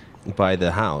 You're buy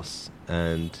the house,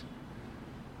 and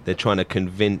they're trying to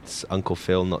convince Uncle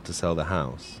Phil not to sell the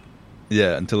house.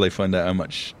 Yeah, until they find out how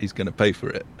much he's going to pay for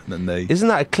it, and then they... Isn't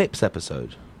that a Clips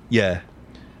episode? Yeah.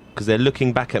 Because they're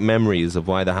looking back at memories of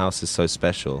why the house is so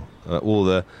special. All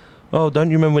the, don't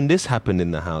you remember when this happened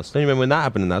in the house? Don't you remember when that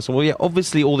happened in the house? Well, yeah,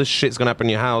 obviously all this shit's going to happen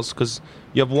in your house because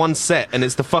you have one set and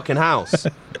it's the fucking house.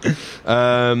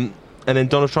 And then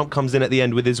Donald Trump comes in at the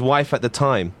end with his wife at the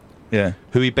time. Yeah.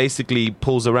 Who he basically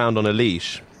pulls around on a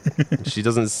leash. She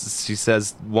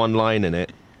says one line in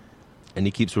it, and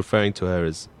he keeps referring to her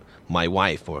as my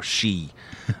wife or she.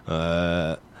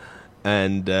 And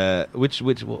which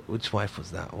wife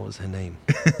was that? What was her name?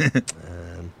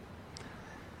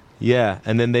 Yeah,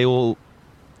 and then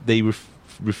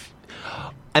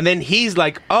and then he's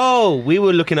like, "Oh, we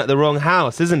were looking at the wrong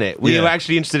house, isn't it? We were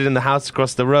actually interested in the house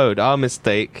across the road. Our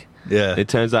mistake." Yeah. It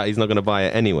turns out he's not going to buy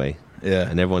it anyway. Yeah.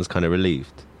 And everyone's kind of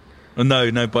relieved. Oh,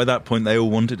 no. By that point, they all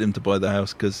wanted him to buy the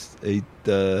house because he'd...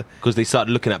 Because they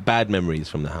started looking at bad memories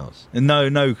from the house. No,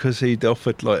 because he'd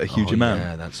offered like a huge amount.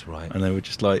 Yeah, that's right. And they were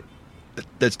just like,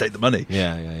 let's take the money.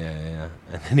 Yeah.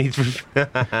 And then he'd...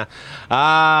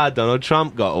 Donald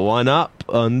Trump got one up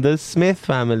on the Smith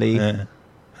family. Yeah.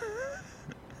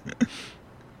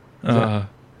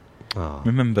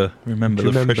 Remember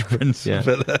the Fresh Prince. Yeah.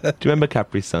 Do you remember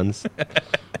Capri Suns?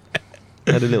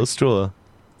 Had a little straw.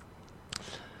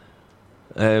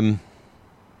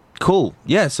 Cool.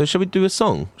 Yeah, so shall we do a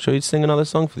song? Shall we sing another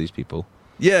song for these people?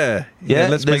 Yeah.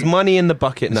 There's money in the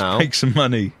bucket now. Let's make some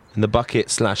money. In the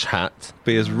bucket/hat.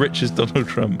 Be as rich as Donald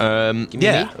Trump.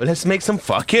 Let's make some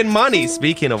fucking money,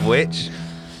 speaking of which.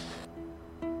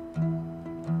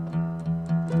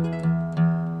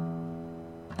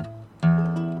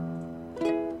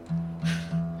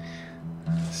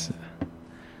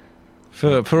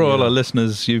 For all our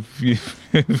listeners, you've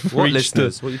what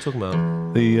listeners? What are you talking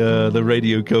about? The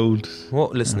Radio Gold.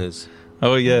 What listeners?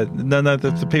 Oh yeah, no,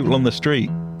 the people on the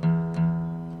street.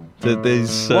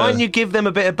 Why don't you give them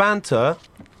a bit of banter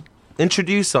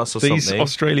introduce us or These something.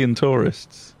 Australian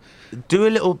tourists. Do a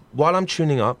little, while I'm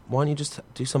tuning up, why don't you just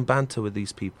do some banter with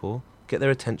these people, get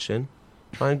their attention,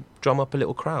 try and drum up a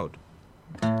little crowd.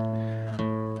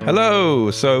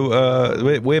 Hello. So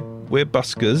we're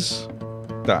buskers.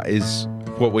 That is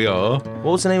what we are.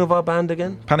 What was the name of our band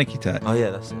again? Panicky Tack. Oh, yeah,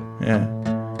 that's it. Yeah.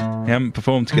 We haven't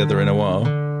performed together in a while.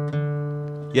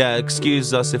 Yeah,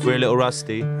 excuse us if we're a little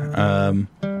rusty.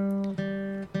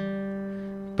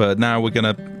 But now we're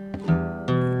gonna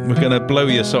blow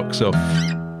your socks off.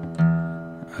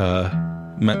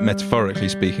 Metaphorically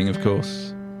speaking, of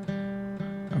course.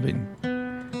 I mean,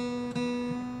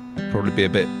 probably be a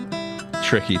bit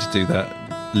tricky to do that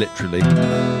literally.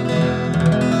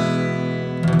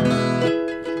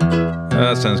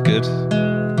 That sounds good.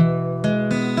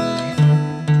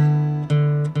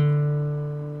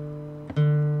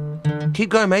 Keep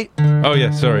going, mate. Oh yeah,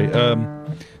 sorry.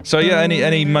 So yeah,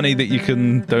 any money that you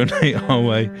can donate our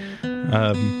way,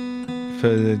 for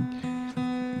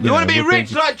You want to be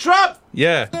rich like Trump?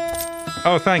 Yeah.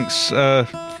 Oh, thanks.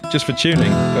 Just for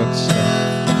tuning. That's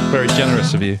very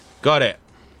generous of you. Got it.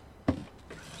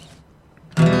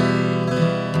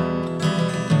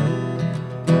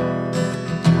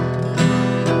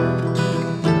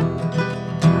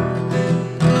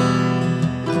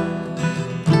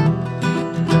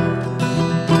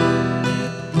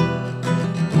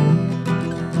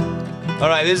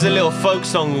 Alright, this is a little folk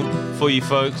song for you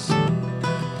folks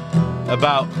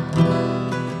about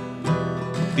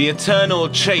the eternal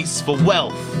chase for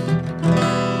wealth,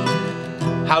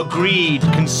 how greed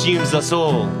consumes us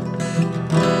all.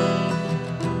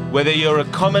 Whether you're a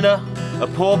commoner, a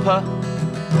pauper,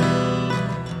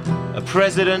 a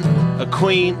president, a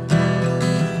queen,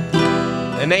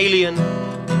 an alien,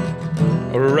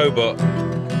 Or a robot.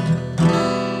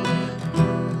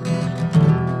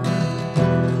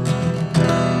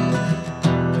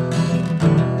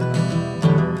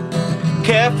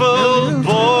 careful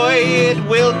boy, it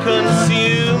will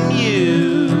consume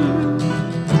you.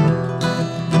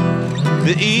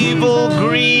 The evil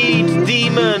greed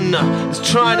demon is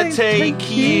trying to take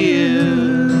you.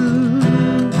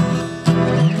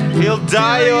 He'll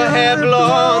dye your hair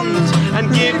blonde and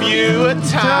give you a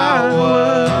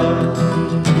tower,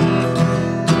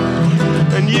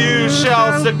 and you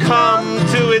shall succumb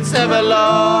to its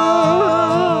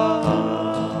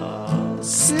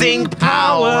everlasting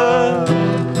power.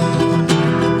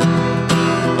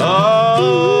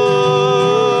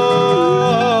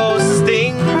 Oh,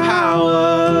 sting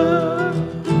power.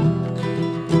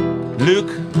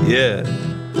 Luke, Yeah.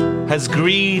 has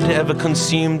greed ever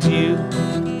consumed you?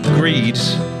 Greed.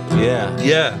 Yeah.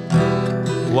 Yeah.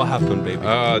 What happened, baby?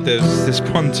 There's this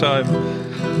one time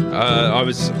I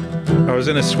was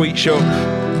in a sweet shop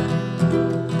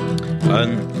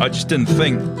and I just didn't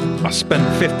think. I spent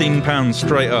 £15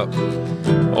 straight up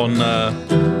on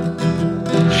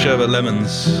sherbet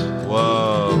lemons.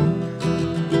 Whoa.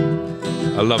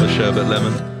 I love a sherbet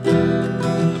lemon. I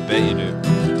bet you do.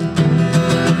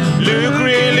 Luke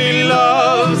really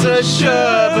loves a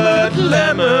sherbet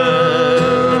lemon.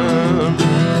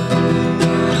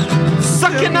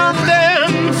 Sucking on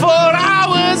them for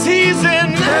hours, he's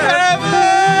in heaven.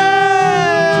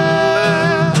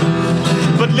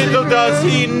 But little does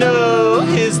he know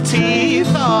his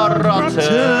teeth are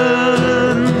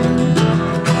rotten.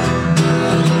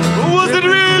 Was it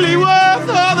really worth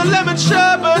all the lemon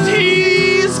sherbet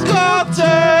he's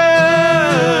gotten?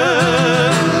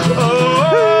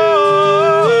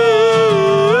 Oh,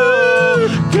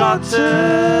 gotten.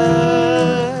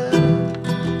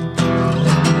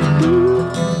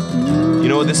 You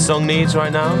know what this song needs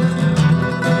right now?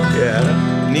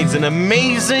 Yeah. It needs an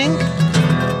amazing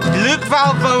Luke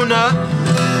Valvona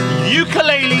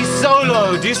ukulele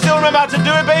solo. Do you still remember how to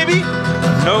do it, baby?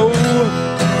 No.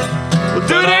 We'll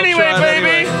do it I'll anyway, try it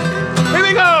baby. anyway. Here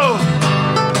we go.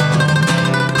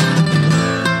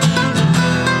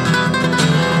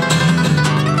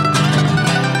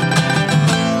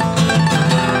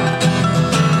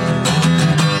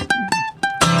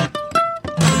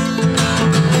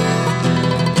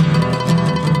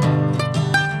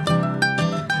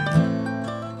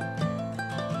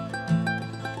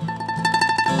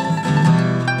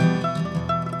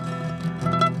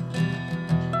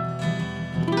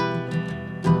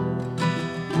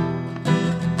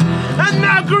 And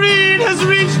now greed has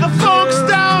reached the folks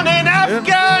down in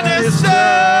Afghanistan.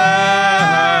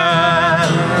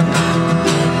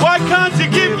 Why can't you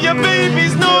give your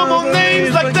babies normal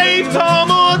names like Dave, Tom,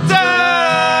 or Dan?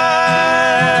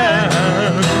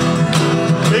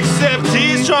 Except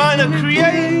he's trying to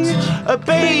create a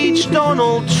beige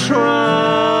Donald Trump.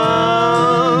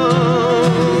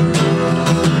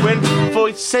 When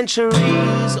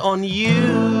centuries on you.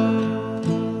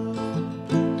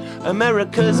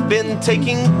 America's been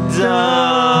taking down.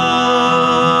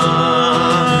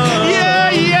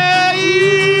 Yeah, yeah,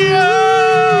 yeah.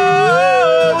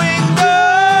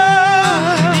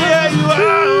 Yeah, you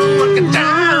are walking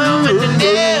down with the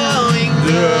nailing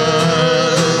gun.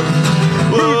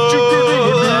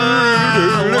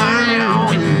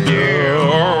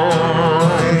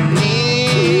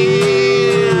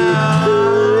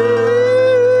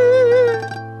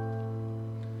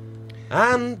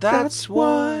 And that's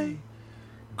why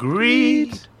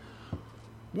greed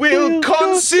will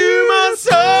consume us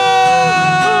all.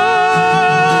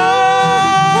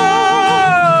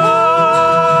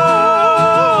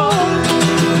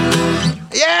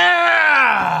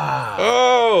 Yeah!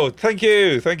 Oh, thank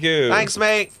you. Thanks,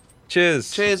 mate.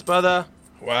 Cheers. Cheers, brother.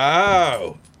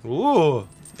 Wow. Ooh.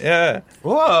 Yeah.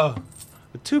 Whoa.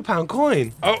 A £2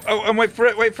 coin. Oh, and wait for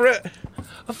it.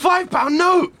 A £5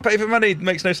 note. Paper money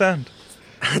makes no sound.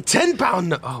 A £10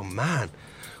 note. Oh, man.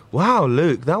 Wow,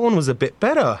 Luke, that one was a bit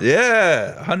better.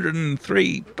 Yeah,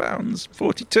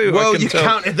 £103.42. Well, I can you tell.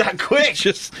 counted that quick.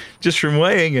 just from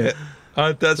weighing it.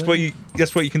 That's what you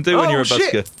can do when you're a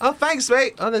busker. Shit. Oh, thanks,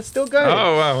 mate. Oh, they're still going.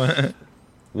 Oh, wow.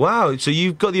 Wow, so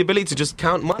you've got the ability to just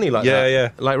count money like that?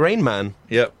 Yeah. Like Rain Man.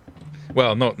 Yep.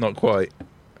 Well, not quite.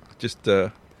 Just,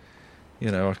 I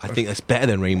think that's better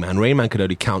than Rain Man. Rain Man could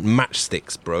only count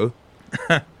matchsticks, bro.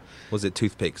 Was it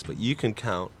toothpicks? But you can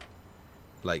count,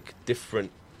 like,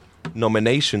 different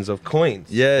nominations of coins.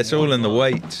 Yeah, it's all in the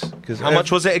weight. How much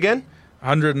was it again?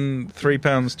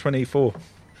 £103.24.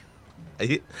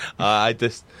 I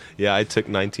took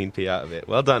 19p out of it.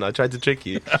 Well done. I tried to trick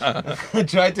you. I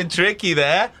tried to trick you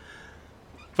there.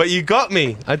 But you got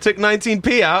me. I took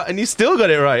 19p out and you still got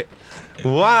it right.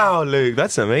 Wow, Luke.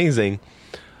 That's amazing.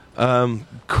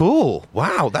 Cool.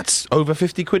 Wow, that's over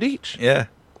 50 quid each. Yeah.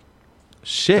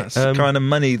 Shit. That's the kind of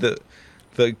money that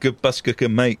a good busker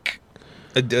can make.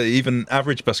 Even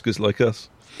average buskers like us.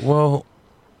 Well,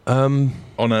 on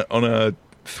a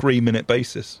 3-minute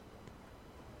basis.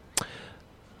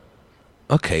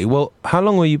 Okay, well, how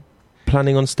long were you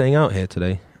planning on staying out here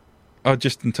today? Oh,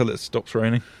 just until it stops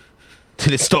raining.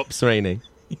 Till it stops raining?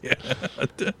 Yeah,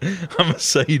 I'm a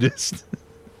sadist.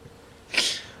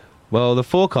 Well, the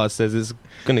forecast says it's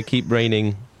going to keep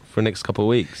raining for the next couple of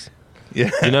weeks.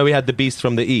 Yeah. You know we had the beast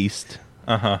from the east?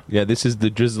 Uh-huh. Yeah, this is the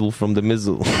drizzle from the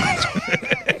mizzle.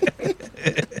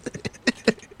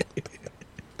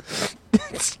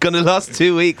 It's going to last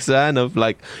 2 weeks, man, of,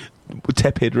 like,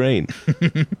 tepid rain.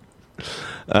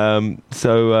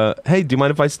 Hey, do you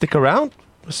mind if I stick around?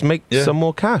 Let's make some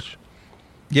more cash.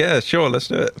 Yeah, sure, let's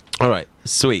do it. All right,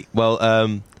 sweet.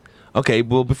 Well, okay,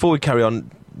 well, before we carry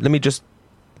on, I'm going to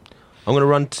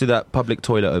run to that public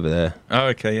toilet over there. Oh,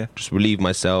 okay, yeah. Just relieve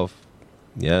myself.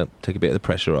 Yeah, take a bit of the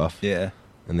pressure off. Yeah.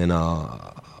 And then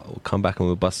I'll come back and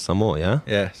we'll bust some more, yeah?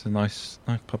 Yeah, it's a nice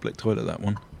public toilet, that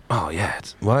one. Oh, yeah.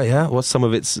 What's some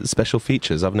of its special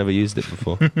features? I've never used it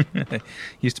before.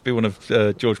 Used to be one of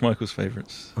George Michael's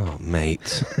favourites. Oh,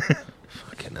 mate.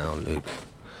 Fucking hell, Luke.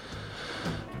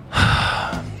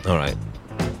 All right,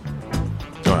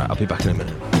 I'll be back in a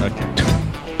minute. Okay.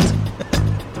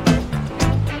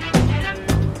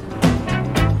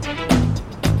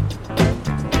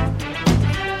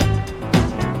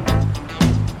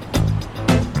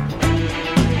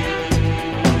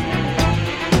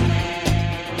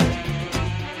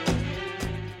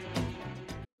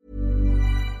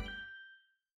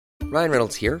 Ryan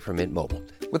Reynolds here from Mint Mobile.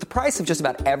 With the price of just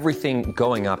about everything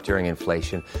going up during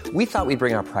inflation, we thought we'd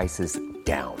bring our prices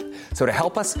down. So to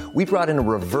help us, we brought in a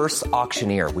reverse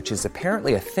auctioneer, which is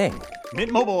apparently a thing. Mint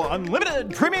Mobile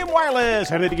Unlimited Premium Wireless.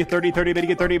 How to get 30, 30, bit to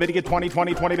get 30, bit to get 20,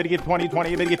 20, 20, bit to get 20,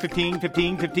 20, bit to get 15,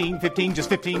 15, 15, 15, just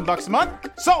 $15 a month?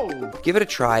 Sold! Give it a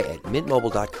try at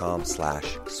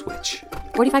mintmobile.com/switch.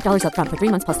 $45 up front for 3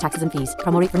 months plus taxes and fees.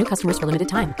 Promo rate for new customers for limited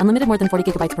time. Unlimited more than 40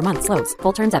 gigabytes per month. Slows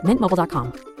full terms at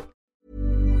mintmobile.com.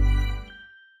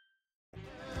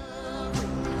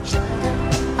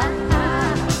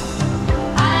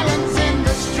 Islands in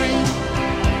the stream,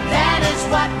 that is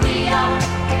what we are.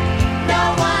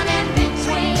 No one in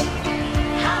between.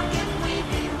 How can we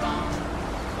be wrong?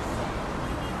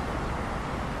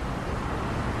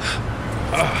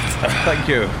 Thank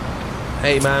you.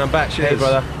 Hey, man, I'm back. Cheers. Hey,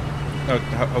 brother. Oh,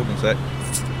 hold on a sec.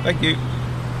 Thank you.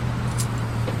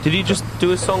 Did you just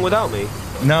do a song without me?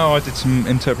 No, I did some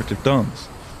interpretive dance.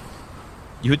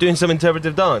 You were doing some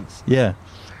interpretive dance? Yeah.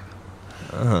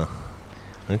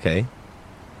 Okay.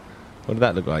 What did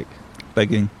that look like?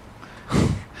 Begging.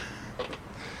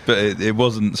 But it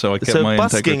wasn't, so I kept my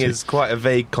busking integrity. is quite a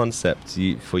vague concept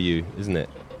for you, isn't it?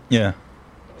 Yeah.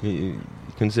 You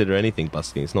consider anything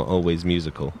busking. It's not always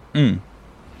musical.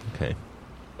 Okay.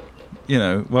 You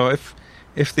know, well,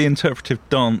 if the interpretive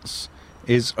dance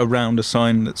is around a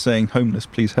sign that's saying "homeless,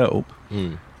 please help,"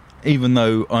 even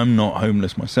though I'm not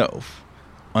homeless myself,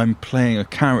 I'm playing a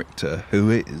character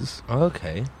who is.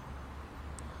 Okay.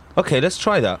 Okay, let's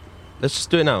try that. Let's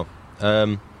just do it now.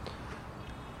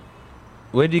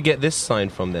 Where do you get this sign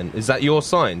from then? Is that your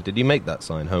sign? Did you make that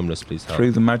sign? Homeless, please help.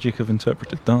 Through the magic of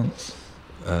interpretive dance.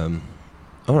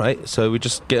 All right, so we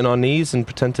just get on our knees and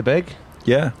pretend to beg?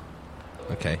 Yeah.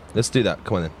 Okay, let's do that.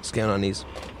 Come on then. Let's get on our knees.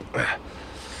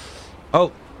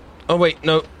 Oh, wait,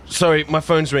 no. Sorry, my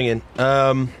phone's ringing.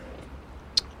 Oh,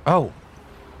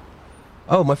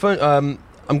 my phone.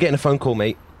 I'm getting a phone call,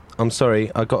 mate. I'm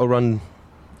sorry. I got to run.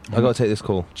 I got to take this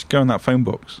call. Just go in that phone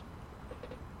box.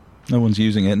 No one's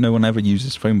using it. No one ever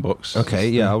uses phone box. Okay,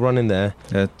 yeah, I'll run in there.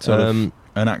 Yeah, sort of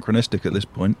anachronistic at this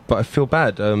point. But I feel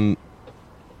bad. You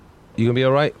gonna be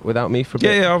all right without me for a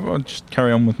bit? Yeah, I'll just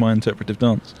carry on with my interpretive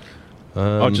dance.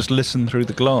 I'll just listen through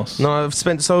the glass. No, I've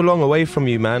spent so long away from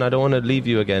you, man. I don't want to leave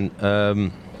you again.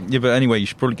 Yeah, but anyway, you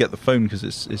should probably get the phone because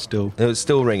it's still... It's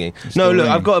still ringing. Still ringing.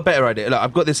 I've got a better idea. Look,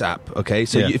 I've got this app, okay?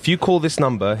 So if you call this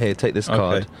number... Here, take this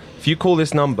card. Okay. If you call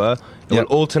this number, it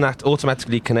will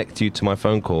automatically connect you to my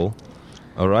phone call.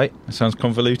 All right? It sounds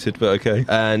convoluted, but okay.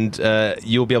 And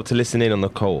you'll be able to listen in on the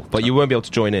call. But you won't be able to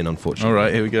join in, unfortunately. All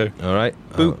right, here we go. All right?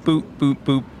 Boop, boop, boop,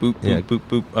 boop, boop, Yeah. boop,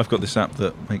 boop, boop. I've got this app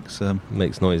that makes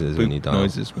noises when you dial.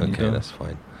 noises when you Okay, dial. that's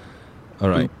fine. All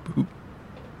right. Boop, boop.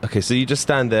 Okay, so you just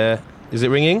stand there. Is it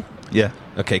ringing? Yeah.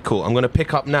 Okay, cool. I'm going to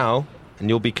pick up now, and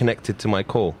you'll be connected to my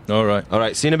call. All right. All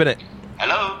right, see you in a minute.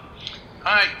 Hello?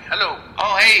 Hi, hello.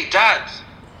 Oh, hey, Dad.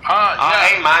 Yeah.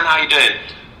 Hey, man, how you doing?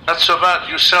 Not so bad.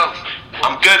 Yourself?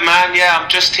 I'm good, man. Yeah, I'm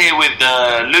just here with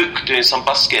Luke doing some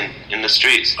busking in the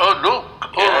streets. Oh, look.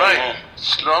 All right. Yeah.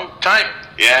 It's a long time.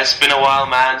 Yeah, it's been a while,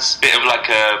 man. It's a bit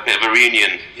of a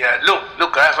reunion. Yeah,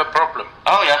 look, I have a problem.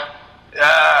 Oh, yeah?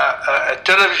 A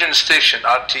television station,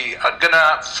 RT, are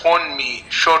gonna phone me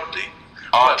shortly.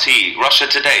 RT, Russia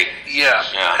Today. Yeah.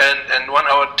 Yeah. And 1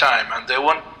 hour time, and they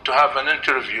want to have an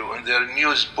interview in their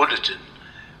news bulletin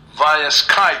via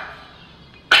Skype.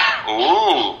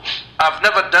 Ooh. I've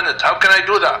never done it. How can I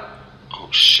do that? Oh,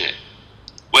 shit.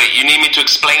 Wait, you need me to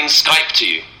explain Skype to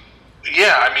you?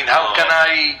 Yeah, I mean, how can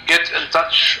I get in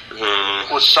touch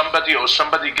with somebody, or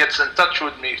somebody gets in touch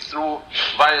with me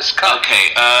via Skype?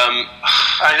 Okay,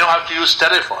 I know how to use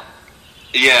telephone.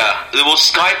 Yeah, well,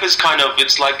 Skype is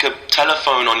it's like a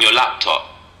telephone on your laptop.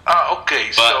 Okay,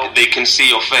 But they can see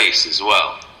your face as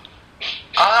well.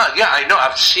 Yeah, I know.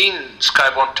 I've seen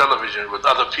Skype on television with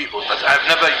other people, but I've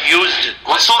never used it.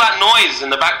 What's all that noise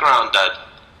in the background, Dad?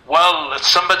 Well,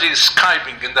 somebody is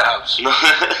Skyping in the house.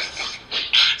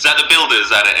 Is that the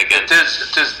builders at it again? It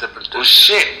is the builders. Oh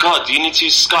shit, God, you need to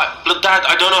use Skype. Look, Dad,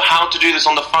 I don't know how to do this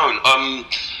on the phone.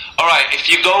 Alright, if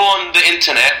you go on the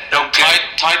internet and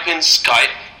type in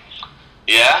Skype,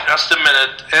 yeah? Just a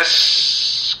minute.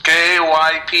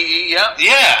 SKYPE, yeah?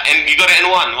 Yeah, and you got it in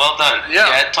one, well done.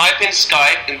 Yeah. Type in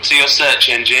Skype into your search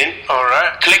engine.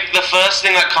 Alright. Click the first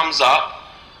thing that comes up,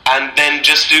 and then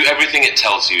just do everything it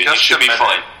tells you, and you should be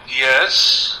fine.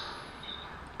 Yes.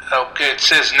 Okay, it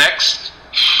says next.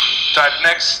 Type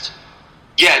next.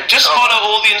 Yeah, just follow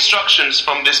all the instructions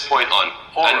from this point on.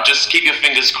 All and right. just keep your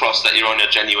fingers crossed that you're on a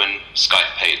genuine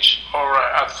Skype page.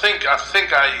 Alright, I think I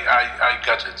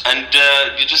got it. And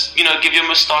you just, give your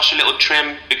moustache a little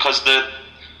trim, because the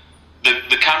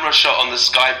camera shot on the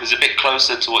Skype is a bit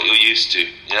closer to what you're used to.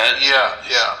 Yeah?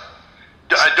 Yeah.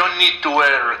 I don't need to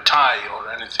wear a tie or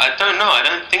anything. I don't know, I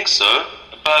don't think so.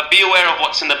 But be aware of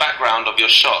what's in the background of your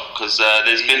shot, because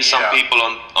there's been some people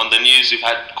on the news who've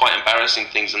had quite embarrassing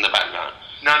things in the background.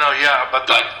 No, yeah, but...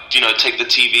 take the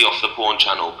TV off the porn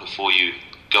channel before you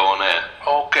go on air.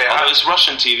 Okay. Although it's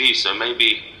Russian TV, so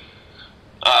maybe...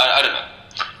 I don't know.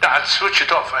 No, I'd switch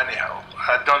it off anyhow.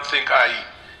 I don't think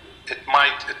it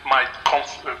might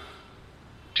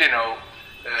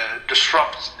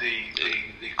disrupt the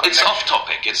connection. It's off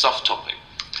topic.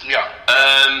 Yeah.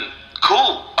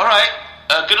 Cool. All right.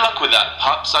 Good luck with that,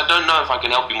 Pups. I don't know if I can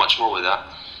help you much more with that.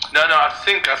 No, I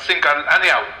think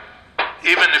anyhow,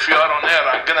 even if you are on air,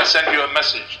 I'm gonna send you a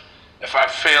message if I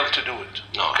fail to do it.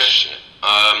 Oh, okay? shit.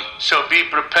 So be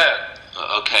prepared.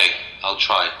 Okay, I'll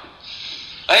try.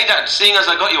 Hey, Dad, seeing as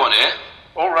I got you on here...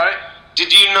 All right.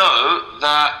 Did you know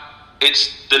that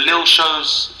it's the Lil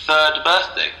Show's 3rd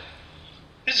birthday?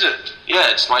 Is it?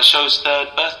 Yeah, it's my show's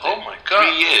 3rd birthday. Oh, my God.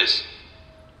 3 years.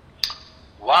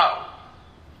 Wow.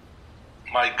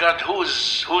 My God,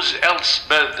 who's else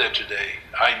birthday today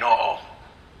I know of?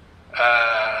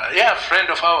 A friend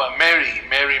of ours,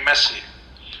 Mary Messi.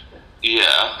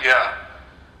 Yeah. Yeah.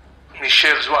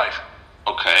 Michelle's wife.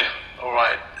 Okay. All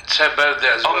right. It's her birthday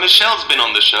as well. Oh, Michelle's been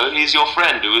on the show. He's your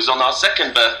friend who was on our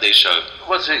second birthday show.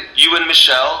 Was he? You and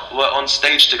Michelle were on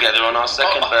stage together on our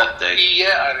second birthday. Yeah,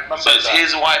 I remember So it's that.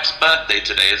 his wife's birthday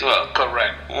today as well.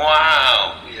 Correct.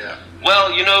 Wow. Yeah.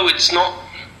 Well, you know, it's not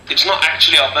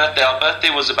actually our birthday. Our birthday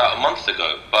was about a month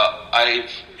ago, but I've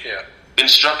been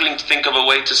struggling to think of a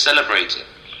way to celebrate it.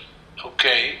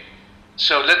 Okay.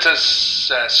 So let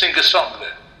us sing a song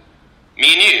then.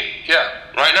 Me and you? Yeah.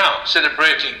 Right now?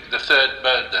 Celebrating the third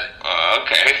birthday.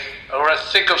 Okay. All right,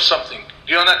 think of something.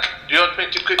 Do you want me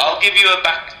to quick? I'll give you a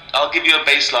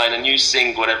bass line and you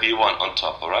sing whatever you want on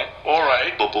top, all right? All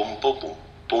right. Boom boom boom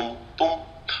boom boom boom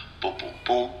boom boom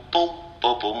boom boom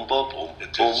boom boom boom.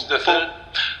 It is the third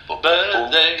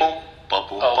birthday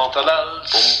of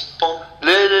Talal's.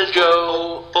 Let it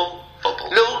go.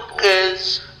 Luke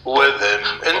is with him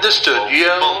in the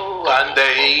studio, and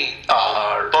they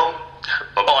are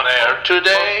on air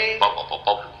today.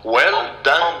 Well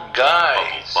done,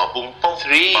 guys.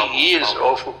 3 years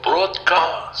of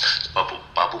broadcast. Wow.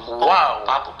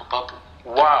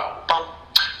 Wow.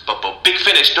 Big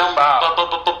finish. Well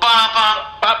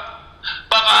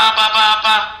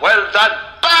done.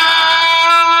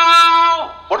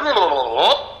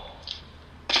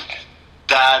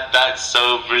 That's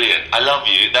so brilliant. I love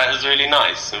you. That was really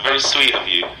nice and very sweet of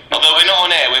you. Although we're not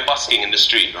on air, we're busking in the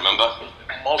street, remember?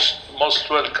 Most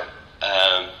welcome.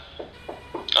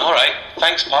 All right.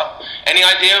 Thanks, Pat. Any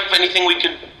idea of anything we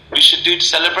should do to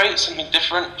celebrate? Something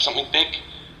different? Something big?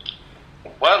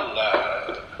 Well,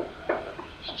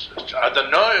 I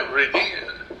don't know really.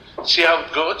 See how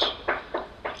it goes.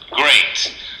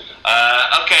 Great.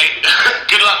 Okay.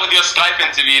 Good luck with your Skype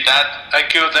interview, Dad.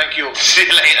 Thank you. See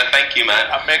you later. Thank you, man.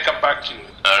 I may come back to you.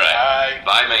 All right.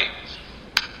 Bye, mate.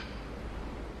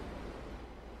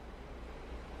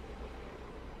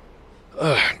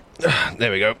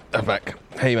 There we go. I'm back.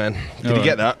 Hey, man. Did you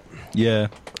get that? Yeah.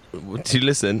 Did you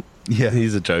listen? Yeah.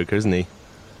 He's a joker, isn't he?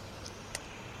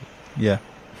 Yeah.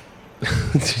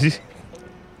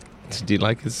 Did you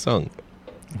like his song?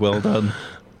 Well done.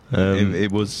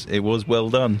 It was well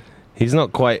done. He's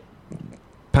not quite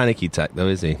Panicky Tack, though,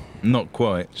 is he? Not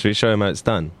quite. Should we show him how it's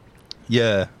done?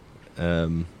 Yeah.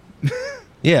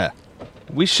 Yeah.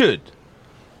 We should.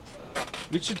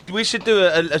 We should do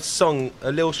a song,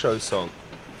 a Lil Show song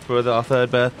for our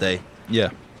third birthday. Yeah.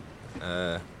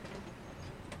 That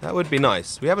would be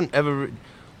nice. We haven't ever...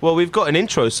 Well, we've got an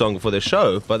intro song for the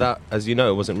show, but that, as you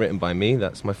know, wasn't written by me.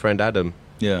 That's my friend Adam.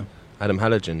 Yeah. Adam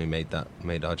Halligan, who made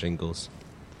our jingles.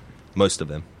 Most of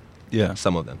them. Yeah.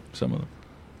 Some of them.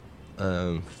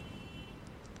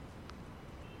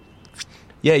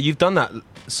 Yeah, you've done that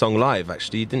song live,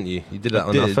 actually, didn't you? You did that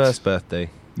on our first birthday.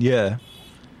 Yeah.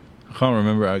 I can't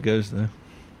remember how it goes, though.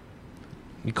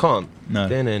 You can't? No.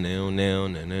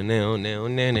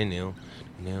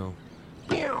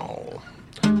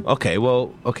 Okay,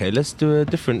 well, let's do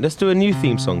a new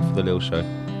theme song for the Lil Show.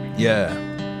 Yeah.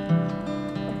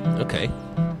 Okay.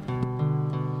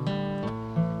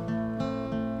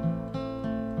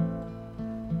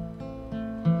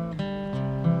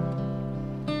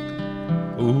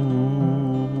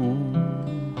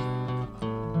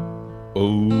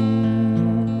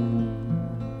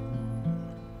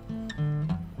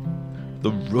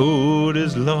 The road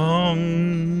is long.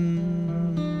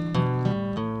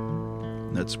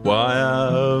 That's why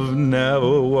I've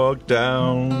never walked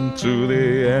down to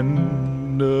the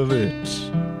end of it.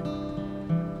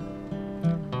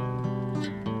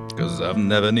 'Cause I've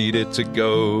never needed to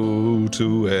go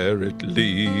to where it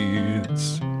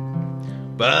leads.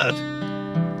 But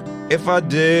if I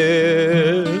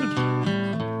did,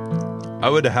 I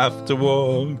would have to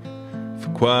walk for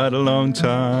quite a long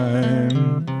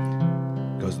time.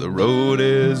 'Cause the road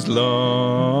is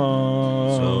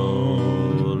long. So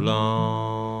long.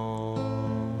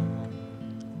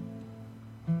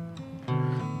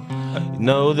 You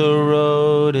know the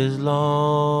road is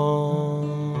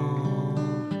long,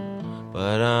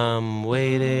 but I'm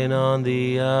waiting on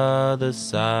the other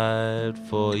side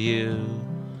for you.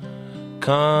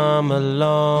 Come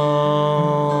along,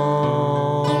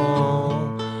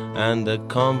 and the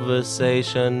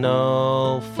conversation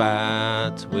no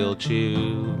fat will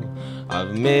chew.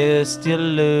 I've missed you,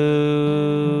 Luke.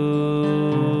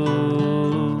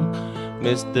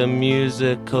 Missed the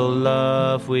musical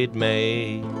love we'd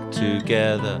make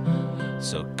together.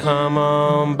 So come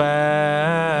on back.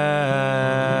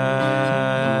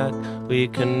 We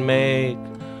can make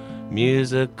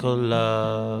musical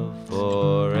love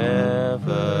forever.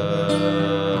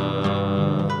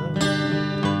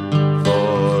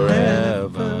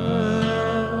 Forever.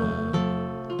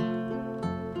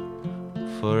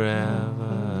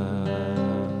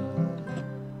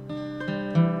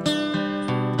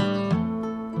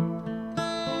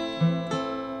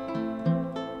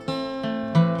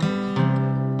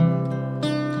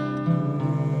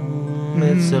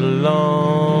 It's a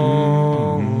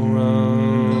long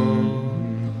road.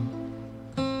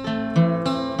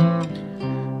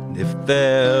 If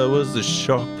there was a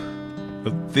shop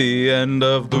at the end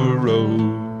of the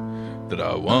road that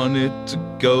I wanted to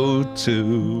go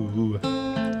to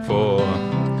for...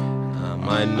 Am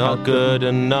I not good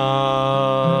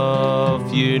enough?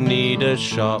 You need a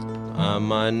shop.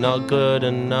 Am I not good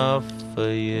enough for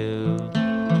you?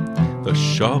 The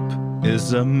shop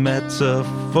is a metaphor.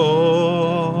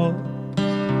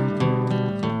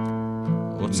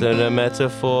 What's it a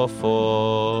metaphor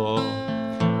for?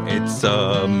 It's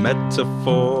a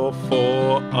metaphor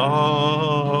for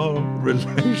our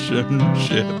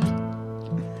relationship.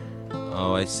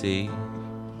 Oh, I see.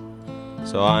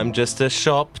 So I'm just a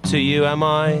shop to you, am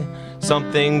I?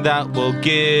 Something that will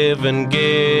give and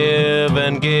give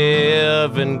and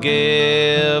give and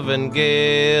give and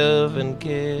give and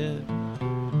give.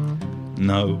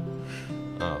 No.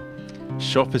 Oh.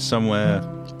 Shop is somewhere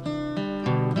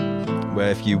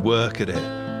where if you work at it,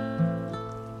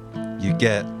 you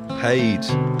get paid.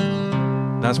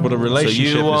 That's what a relationship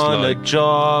is like. So you want a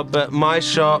job at my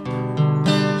shop?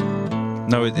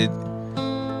 No,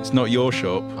 it's not your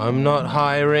shop. I'm not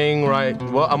hiring, right?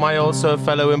 What, am I also a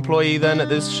fellow employee then at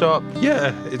this shop?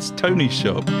 Yeah, it's Tony's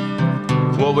shop.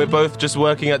 Well, we're both just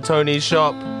working at Tony's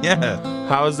shop. Yeah.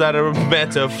 How is that a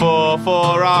metaphor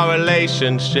for our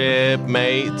relationship,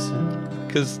 mate?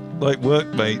 Because, like,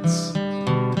 workmates.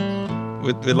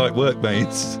 We're like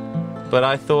workmates. But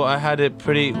I thought I had it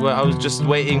pretty... Well, I was just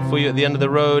waiting for you at the end of the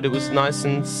road. It was nice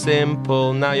and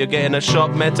simple. Now you're getting a shop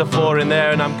metaphor in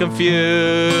there, and I'm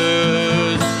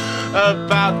confused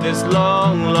about this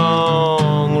long,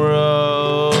 long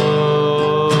road.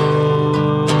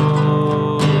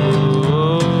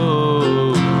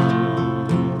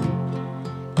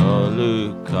 Oh,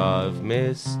 Luke, I've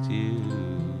missed you.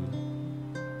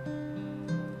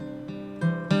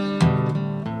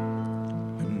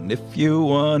 And if you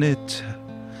wanted to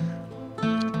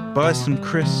buy some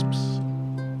crisps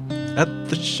at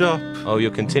the shop... Oh,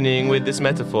 you're continuing with this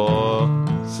metaphor.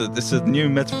 So this is a new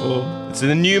metaphor. It's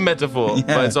a new metaphor, Yeah.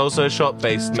 but it's also a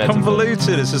shop-based metaphor.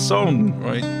 Convoluted, it's a song,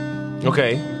 right?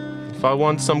 Okay, if I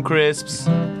want some crisps...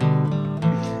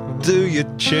 Do you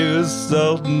choose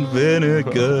salt and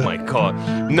vinegar? Oh my god.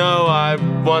 No, I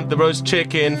want the roast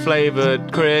chicken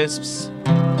flavored crisps.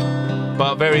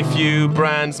 But very few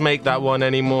brands make that one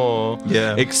anymore.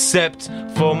 Yeah. Except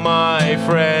for my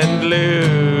friend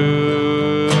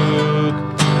Luke.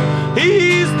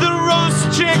 He's the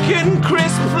roast chicken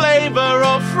crisp flavor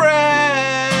of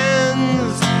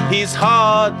friends. He's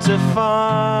hard to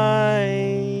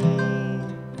find.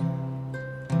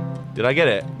 Did I get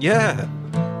it? Yeah.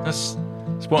 That's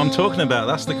what I'm talking about.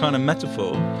 That's the kind of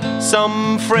metaphor.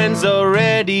 Some friends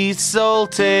already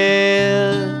salted,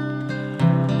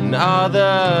 and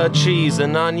other cheese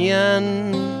and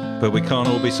onion. But we can't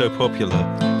all be so popular.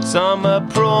 Some a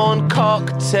prawn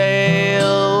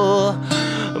cocktail,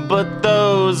 but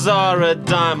those are a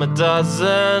dime a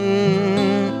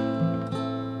dozen.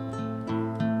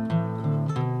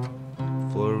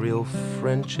 For real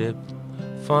friendship,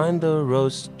 find the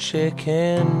roast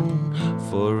chicken.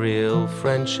 For real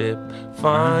friendship,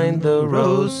 find the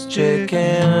roast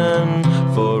chicken.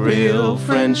 For real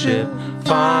friendship,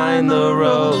 find the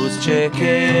roast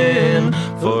chicken.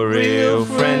 For real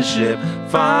friendship,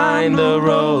 find the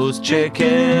roast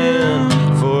chicken.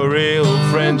 For real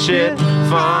friendship,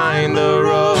 find the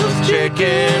roast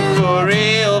chicken. For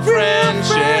real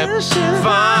friendship,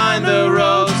 find the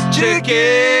roast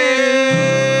chicken.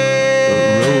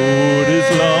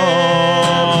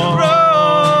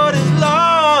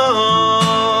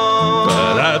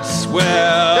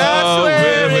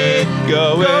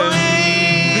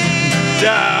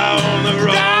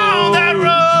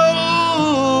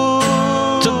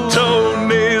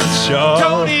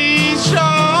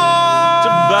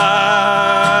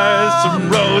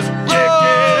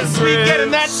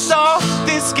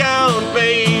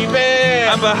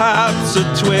 Perhaps a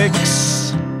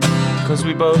Twix, because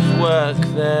we both work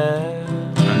there.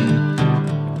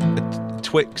 And a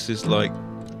Twix is like,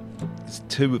 there's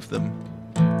two of them,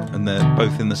 and they're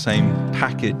both in the same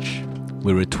package.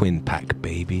 We're a twin pack,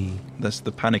 baby. That's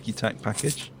the Panicky Tack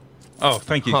package. Oh,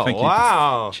 thank you, Oh, thank you.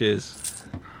 wow. Cheers.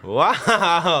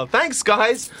 Wow. Thanks,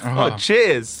 guys. Oh,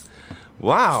 cheers.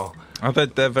 Wow. I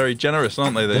bet they're very generous,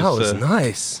 aren't they? Those, That was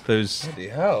nice. Those Bloody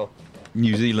hell.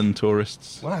 New Zealand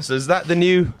tourists. Wow, so is that the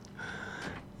new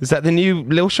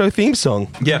Lil Show theme song?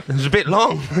 Yeah. It was a bit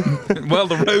long. Well,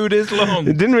 the road is long.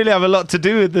 It didn't really have a lot to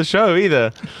do with the show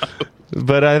either.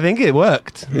 But I think it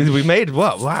worked. We made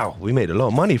what? Wow, we made a lot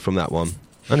of money from that one.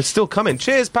 And it's still coming.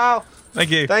 Cheers, pal.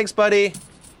 Thank you. Thanks, buddy.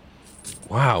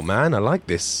 Wow, man, I like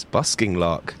this busking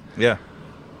lark. Yeah.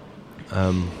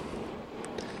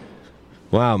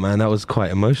 Wow, man, that was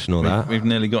quite emotional, We've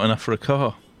nearly got enough for a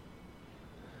car.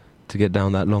 to get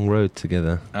down that long road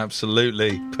together.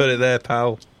 Absolutely. Put it there,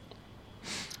 pal.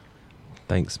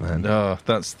 Thanks, man. Oh,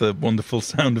 that's the wonderful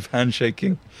sound of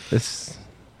handshaking. I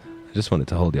just wanted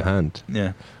to hold your hand.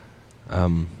 Yeah.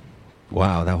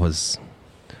 Wow, that was...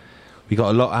 We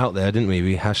got a lot out there, didn't we?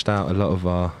 We hashed out a lot of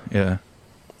our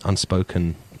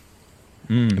unspoken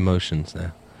emotions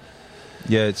there.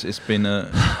 Yeah, it's been a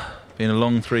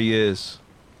long 3 years.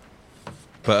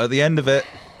 But at the end of it,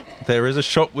 there is a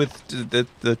shop with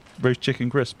the roast chicken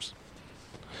crisps.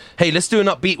 Hey, let's do an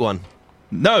upbeat one.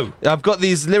 No! I've got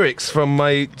these lyrics from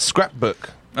my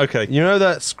scrapbook. Okay. You know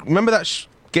that... Remember that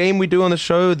game we do on the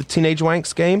show, the Teenage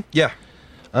Wanks game? Yeah.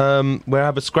 Where I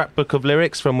have a scrapbook of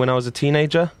lyrics from when I was a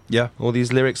teenager. Yeah. All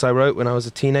these lyrics I wrote when I was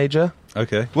a teenager.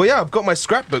 Okay. Well, yeah, I've got my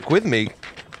scrapbook with me.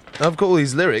 I've got all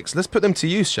these lyrics. Let's put them to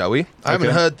use, shall we? I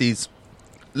haven't heard these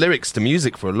lyrics to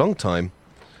music for a long time.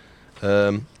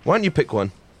 Why don't you pick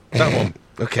one? That one.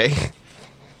 Okay.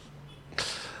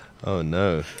 Oh,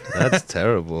 no. That's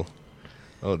terrible.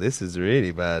 Oh, this is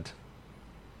really bad.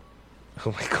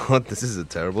 Oh, my God. This is a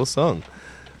terrible song.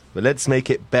 But let's make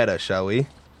it better, shall we?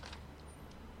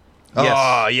 Yes.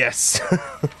 Oh, yes.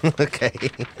 Okay.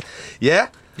 Yeah?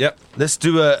 Yep. Let's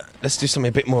do something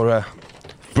a bit more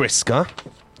brisk, huh?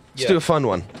 Let's do a fun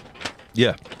one.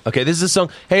 Yeah. Okay, this is a song.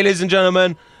 Hey, ladies and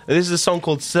gentlemen, this is a song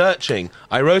called Searching.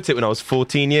 I wrote it when I was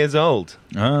 14 years old.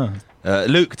 Ah.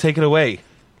 Luke, take it away.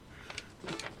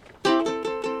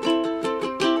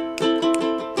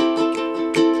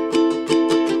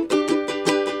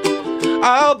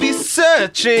 I'll be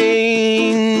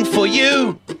searching for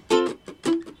you.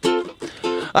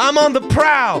 I'm on the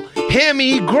prowl, hear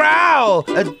me growl,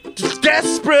 a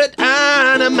desperate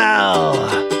animal.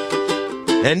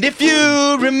 And if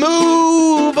you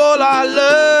remove all I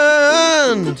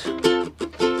learned,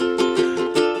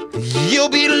 you'll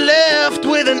be left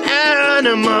with an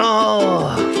animal.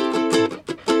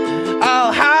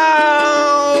 I'll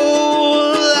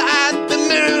howl at the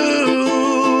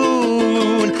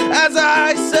moon as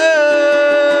I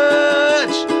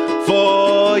search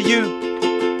for you.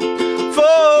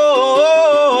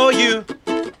 For you.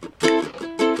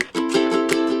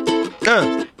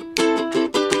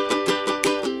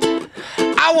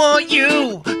 I want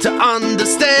you to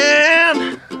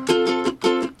understand.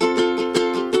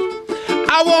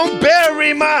 I won't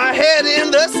bury my head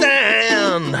in the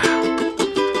sand.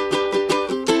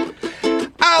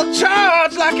 I'll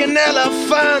charge like an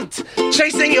elephant,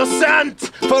 chasing your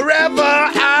scent forever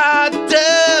I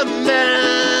demand.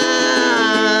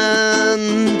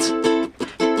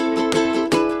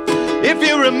 If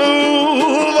you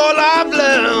remove all I've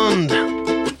learned,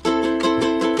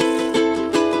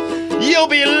 you'll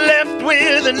be left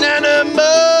with an animal.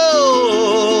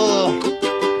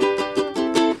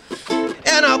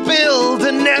 And I'll build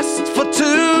a nest for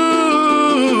two.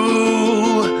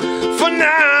 For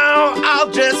now, I'll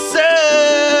just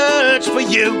search for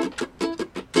you.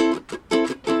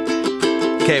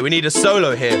 Okay, we need a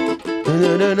solo here.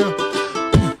 No.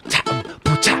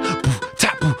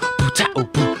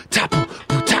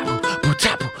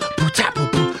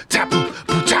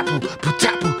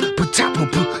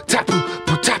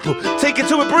 Take it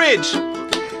to a bridge.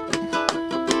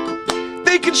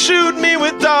 They can shoot me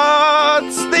with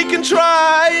darts, they can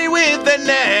try with their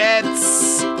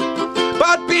nets,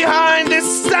 but behind this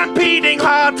stampeding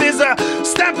heart is a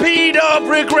stampede of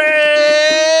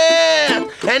regret.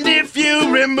 And if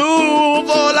you remove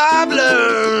all I've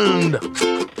learned,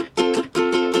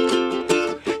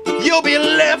 you'll be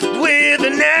left with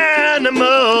an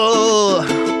animal.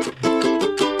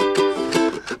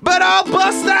 But I'll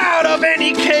bust out of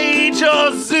any cage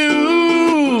or zoo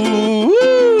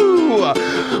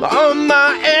on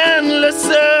my endless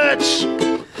search,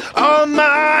 on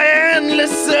my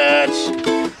endless search,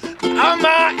 on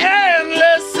my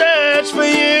endless search for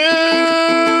you.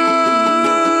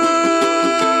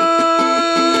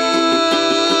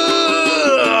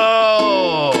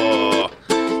 Oh,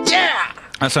 yeah!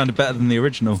 That sounded better than the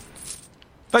original.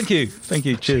 Thank you.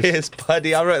 Cheers. Cheers,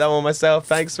 buddy. I wrote that one myself.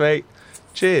 Thanks, mate.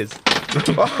 Cheers.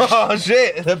 Oh,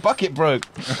 shit. The bucket broke.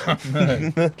 Oh,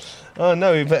 no. Oh,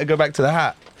 no. We better go back to the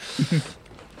hat.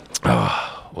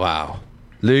 Oh, wow.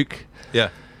 Luke. Yeah.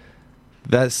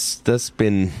 That's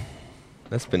been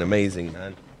amazing,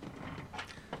 man.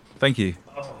 Thank you.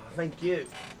 Oh, thank you.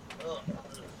 Oh,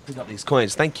 pick up these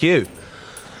coins. Thank you.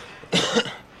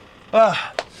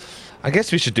 I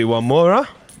guess we should do one more, huh?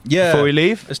 Yeah. Before we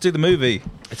leave. Let's do the movie.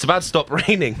 It's about to stop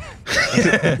raining.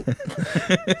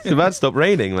 It's about to stop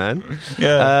raining, man.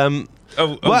 Yeah.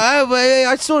 Well,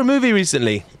 I saw a movie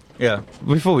recently. Yeah.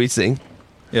 Before we sing.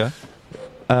 Yeah.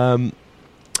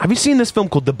 Have you seen this film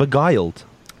called The Beguiled?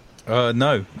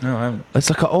 No, I haven't. It's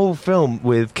like an old film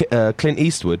with Clint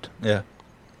Eastwood. Yeah.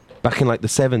 Back in like the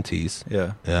 70s.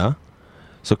 Yeah. Yeah.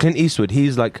 So Clint Eastwood,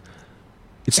 he's like,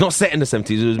 it's not set in the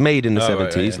 70s. It was made in the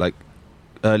 70s, right, yeah. like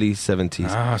early 70s.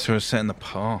 Ah, so it's set in the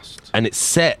past. And it's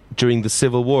set during the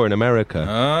Civil War in America.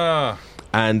 Ah.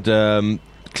 And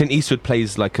Clint Eastwood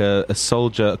plays like a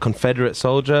soldier, a Confederate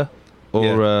soldier,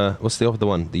 or what's the other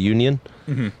one? The Union.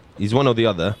 Mm-hmm. He's one or the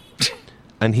other.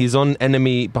 And he's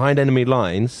behind enemy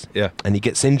lines. Yeah. And he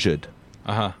gets injured.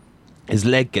 Uh-huh. His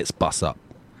leg gets bust up.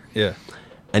 Yeah.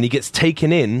 And he gets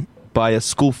taken in by a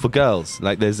school for girls.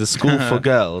 Like there's a school for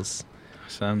girls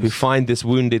who find this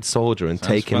wounded soldier and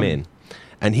take him in.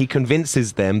 And he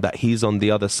convinces them that he's on the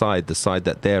other side, the side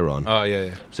that they're on. Oh,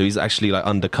 yeah. So he's actually like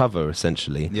undercover,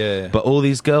 essentially. Yeah. But all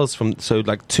these girls so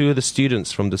like two of the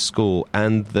students from the school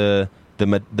and the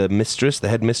mistress, the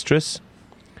headmistress,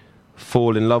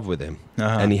 fall in love with him.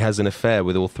 Uh-huh. And he has an affair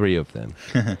with all three of them.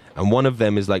 And one of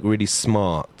them is like really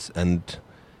smart and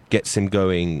gets him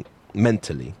going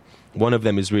mentally. One of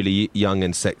them is really young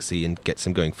and sexy and gets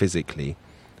him going physically.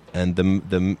 And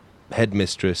the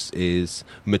headmistress is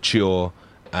mature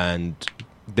and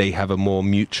they have a more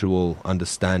mutual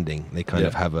understanding. They kind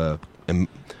of have a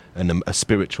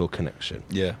spiritual connection.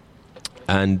 Yeah.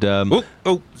 And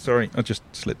oh, sorry, I just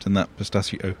slipped in that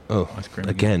pistachio ice cream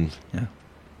again. Yeah.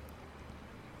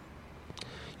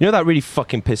 You know that really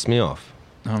fucking pissed me off.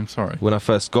 Oh, I'm sorry. When I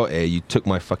first got here, you took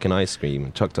my fucking ice cream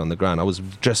and chucked it on the ground. I was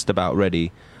just about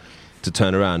ready to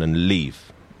turn around and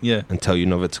leave. Yeah. And tell you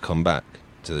never to come back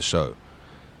to the show.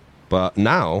 But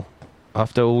now,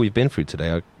 after all we've been through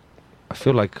today, I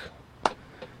feel like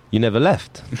you never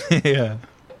left. Yeah.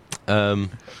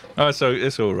 Oh, so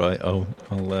it's all right. I'll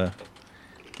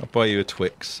buy you a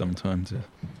Twix sometime to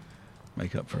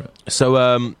make up for it.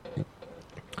 So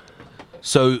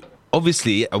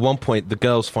obviously, at one point, the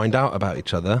girls find out about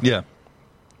each other. Yeah.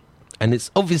 And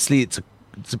it's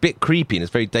a bit creepy and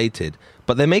it's very dated.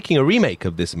 But they're making a remake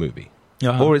of this movie.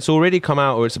 Uh-huh. Or it's already come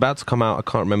out or it's about to come out. I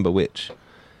can't remember which.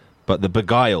 But The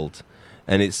Beguiled.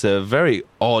 And it's a very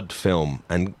odd film.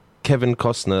 And Clint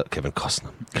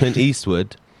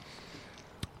Eastwood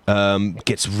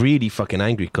gets really fucking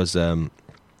angry because...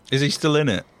 is he still in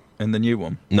it, in the new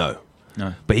one? No.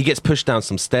 But he gets pushed down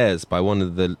some stairs by one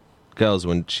of the girls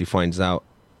when she finds out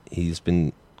he's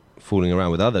been fooling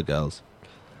around with other girls.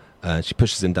 She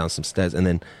pushes him down some stairs, and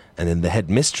then the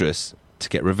headmistress, to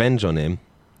get revenge on him,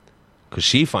 because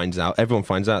she finds out, everyone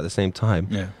finds out at the same time.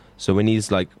 Yeah. So when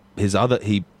he's like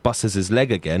he busts his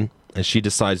leg again, and she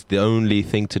decides the only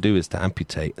thing to do is to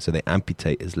amputate. So they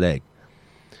amputate his leg,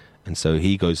 and so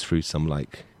he goes through some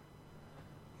like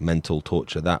mental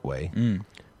torture that way.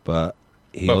 But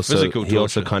he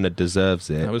also kind of deserves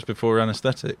it. That was before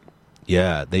anaesthetic.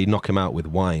 Yeah, they knock him out with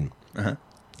wine. Uh-huh.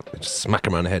 They just smack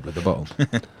him around the head with the bottle.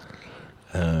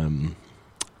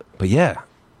 But yeah,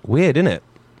 weird, isn't it?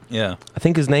 Yeah. I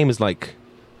think his name is like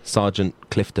Sergeant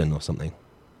Clifton or something.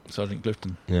 Sergeant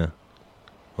Clifton. Yeah.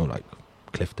 Or like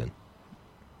Clifton.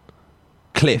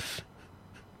 Cliff.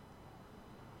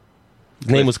 His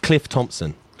name was Cliff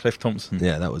Thompson. Cliff Thompson.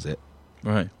 Yeah, that was it.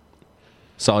 Right.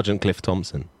 Sergeant Cliff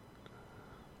Thompson.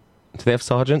 Do they have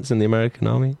sergeants in the American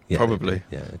Army? Yeah, probably.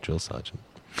 Yeah, a drill sergeant.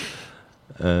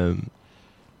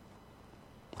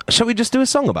 Shall we just do a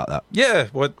song about that? Yeah,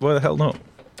 why the hell not?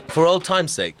 For old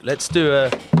time's sake, let's do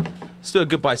a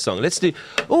goodbye song.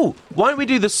 Why don't we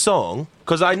do the song?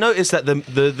 Because I noticed that the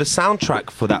soundtrack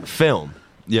for that film.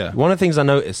 Yeah. One of the things I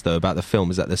noticed though about the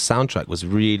film is that the soundtrack was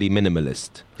really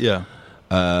minimalist. Yeah.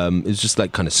 It was just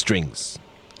like kind of strings,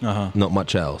 not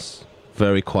much else,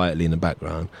 very quietly in the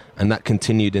background, and that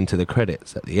continued into the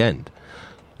credits at the end.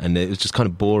 And it was just kind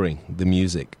of boring. The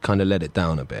music kind of let it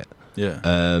down a bit.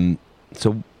 Yeah.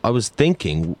 So I was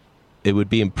thinking it would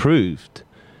be improved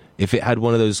if it had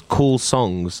one of those cool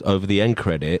songs over the end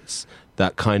credits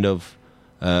that kind of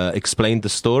explained the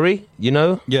story, you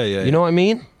know? Yeah. You know what I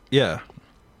mean? Yeah.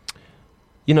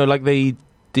 You know, like they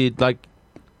did, like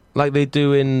they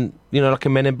do in, like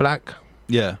in Men in Black?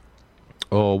 Yeah.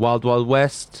 Or Wild Wild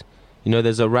West. You know,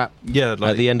 there's a rap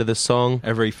at the end of the song.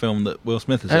 Every film that Will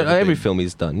Smith has every film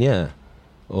he's done, yeah.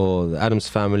 Or The Addams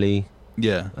Family.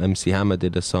 Yeah. MC Hammer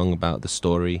did a song about the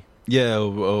story. Yeah,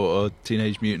 or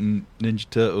Teenage Mutant Ninja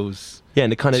Turtles. Yeah,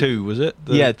 and it kind of 2, was it?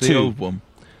 The 2. Old one.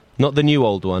 Not the new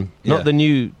old one. Yeah. Not the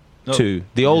new 2.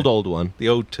 The old one. The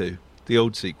old 2. The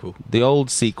old sequel. The old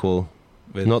sequel.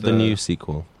 Not the new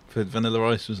sequel. for Vanilla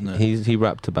Ice, wasn't it? He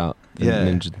rapped about the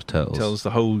Ninja Turtles. Tells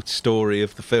the whole story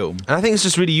of the film. And I think it's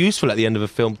just really useful at the end of a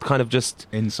film, kind of just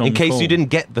in case form. you didn't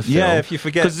get the film. Yeah, if you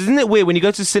forget. Because isn't it weird when you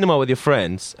go to the cinema with your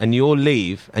friends and you all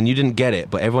leave and you didn't get it,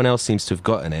 but everyone else seems to have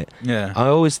gotten it? Yeah. I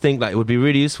always think like it would be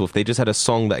really useful if they just had a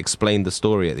song that explained the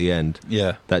story at the end.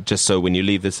 Yeah. That just so when you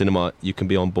leave the cinema, you can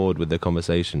be on board with the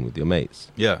conversation with your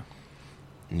mates. Yeah.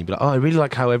 And you'd be like, oh, I really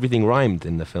like how everything rhymed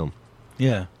in the film.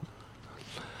 Yeah.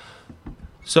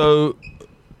 So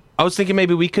I was thinking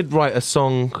maybe we could write a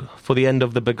song for the end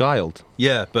of The Beguiled.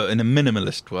 Yeah, but in a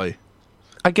minimalist way.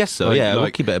 I guess so,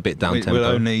 we'll keep it a bit down-tempo. We'll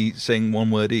only sing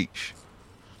one word each.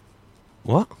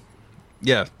 What?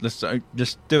 Yeah, let's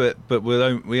just do it, but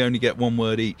we only get one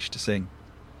word each to sing.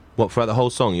 What, throughout the whole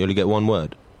song, you only get one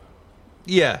word?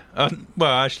 Yeah,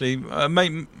 well, actually,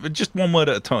 just one word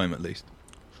at a time, at least.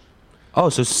 Oh,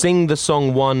 so sing the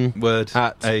song one word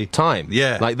at a time?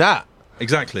 Yeah. Like that?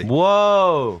 Exactly.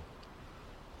 Whoa!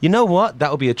 You know what? That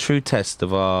will be a true test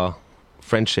of our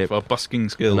friendship. Of our busking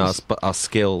skills. And our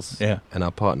skills. Yeah. And our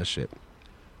partnership.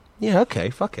 Yeah, okay,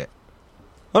 fuck it.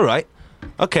 All right.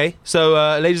 Okay, so,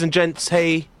 ladies and gents,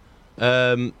 hey,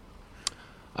 I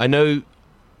know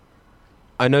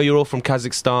you're all from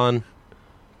Kazakhstan,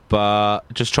 but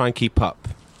just try and keep up.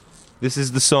 This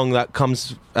is the song that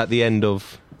comes at the end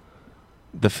of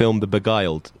the film The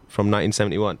Beguiled from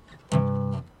 1971.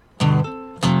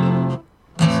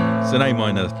 It's an A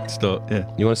minor start, yeah.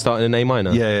 You want to start in an A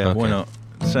minor? Yeah, okay. Why not?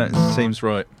 Seems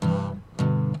right.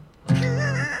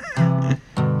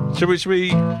 Should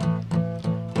we...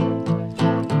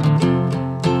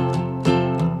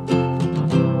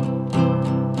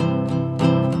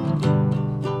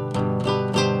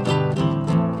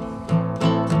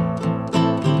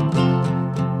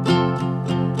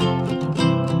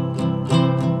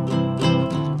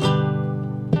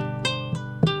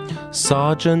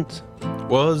 Sergeant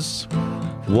was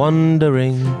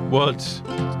wondering what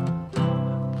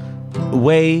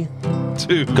way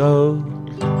to go.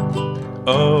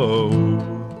 Oh.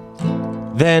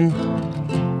 Then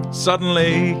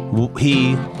suddenly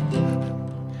he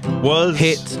was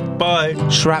hit by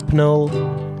shrapnel.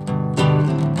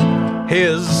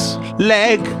 His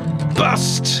leg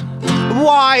bust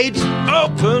wide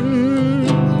open.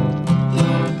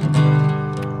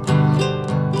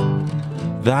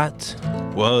 That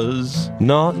was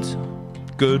not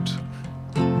good.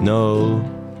 No,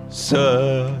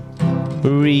 sir.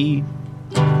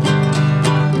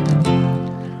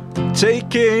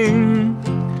 Taking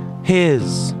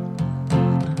his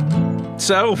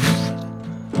self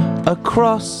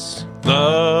across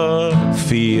the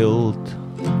field,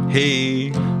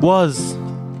 he was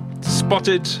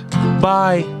spotted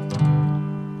by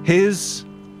his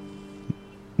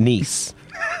niece.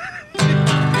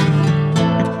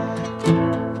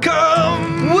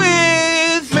 Come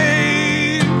with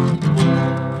me,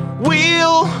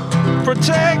 we'll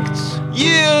protect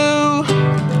you.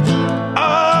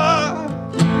 Our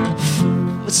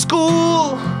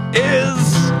school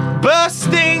is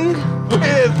bursting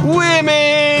with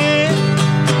women.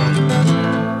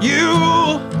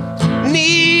 You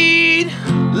need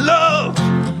love.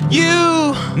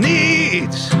 You Need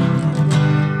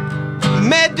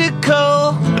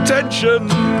medical attention.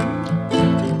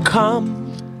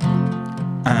 Come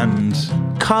and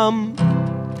come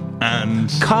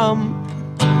and come.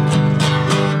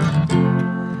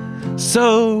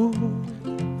 So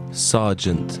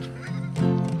Sergeant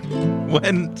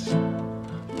went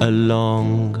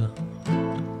along.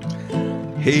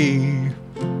 He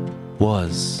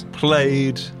was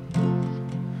played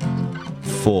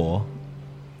for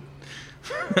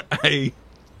a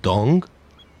dong.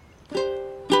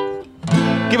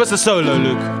 Give us a solo,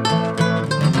 Luke.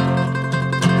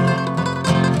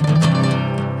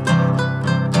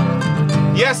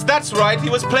 Yes, that's right. He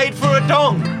was played for a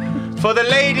dong. For the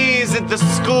ladies at the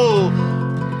school,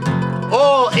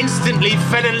 all instantly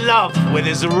fell in love with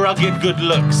his rugged good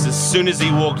looks as soon as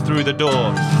he walked through the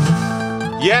door.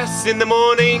 Yes, in the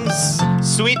mornings,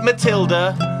 sweet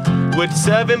Matilda would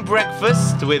serve him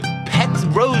breakfast with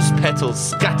rose petals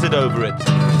scattered over it.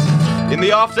 In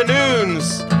the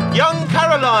afternoons, young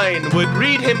Caroline would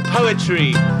read him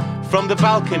poetry from the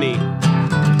balcony.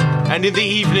 And in the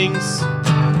evenings,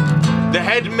 the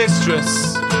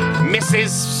headmistress, Mrs.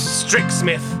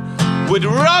 Stricksmith, would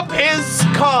rub his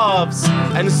calves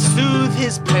and soothe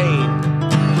his pain.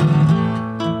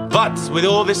 But with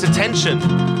all this attention,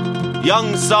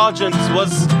 young Sergeant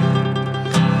was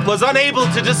unable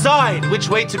to decide which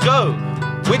way to go,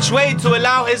 which way to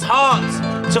allow his heart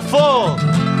to fall.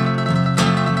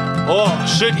 Or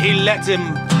should he let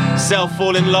himself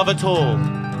fall in love at all?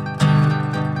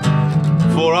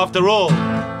 For after all,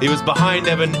 he was behind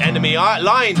enemy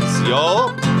lines,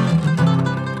 y'all.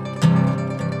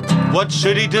 What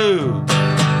should he do?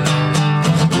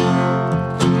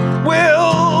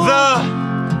 Will the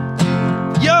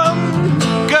young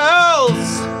girls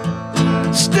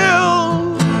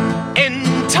still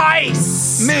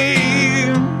entice me?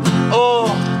 Or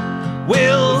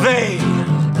will they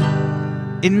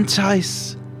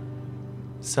entice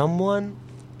someone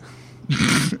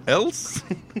else?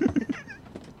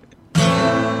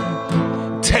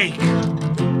 Take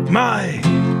my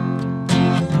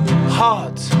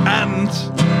heart and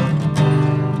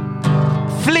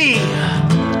flee.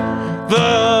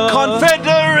 The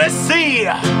Confederacy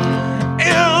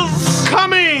is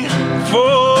coming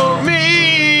for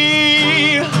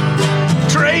me.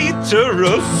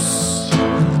 Traitorous,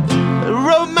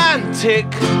 romantic,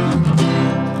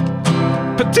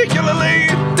 particularly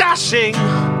dashing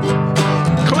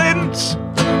Clint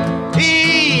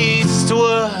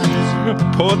Eastwood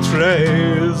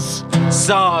portrays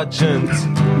Sergeant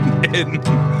in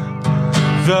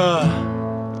the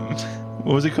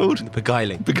what was it called?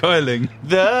 Beguiling. Beguiling.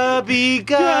 The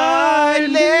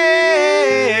Beguiling.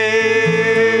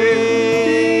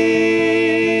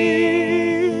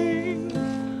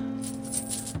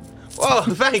 Whoa,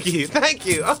 thank you.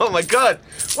 Oh my god.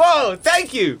 Whoa,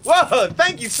 thank you. Whoa,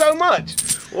 thank you so much.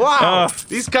 Wow.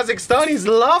 These Kazakhstanis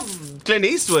love Clint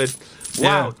Eastwood.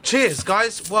 Wow. Yeah. Cheers,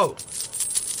 guys. Whoa.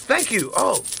 Thank you.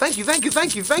 Oh, thank you.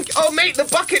 Oh, mate, the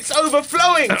bucket's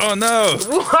overflowing. Oh, no.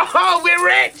 Whoa, we're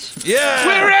rich. Yeah.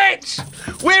 We're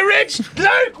rich.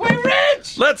 Luke, we're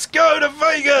rich. Let's go to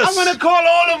Vegas. I'm going to call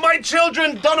all of my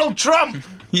children Donald Trump.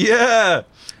 Yeah.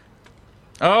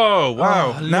 Oh,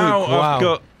 wow. Oh, Luke, now wow. I've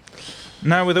got...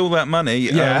 Now with all that money...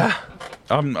 Yeah.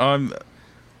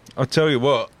 I'll tell you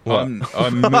what. What?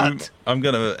 I'm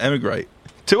going to emigrate.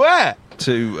 To where?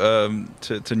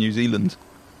 To New Zealand.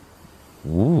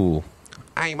 Ooh.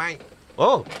 Hey, mate.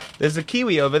 Oh, there's a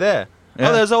Kiwi over there. Yeah.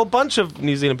 Oh, there's a whole bunch of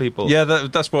New Zealand people. Yeah,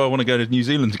 that's why I want to go to New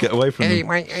Zealand to get away from them.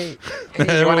 Mate, hey.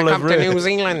 They're You want to all come over to it. New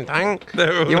Zealand, huh?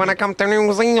 They're all- You want to come to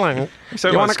New Zealand?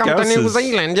 So You want to like come to New Scousers.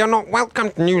 Zealand? You're not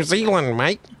welcome to New Zealand,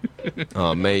 mate.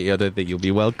 Oh, mate, I don't think you'll be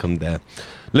welcome there.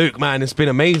 Luke, man, it's been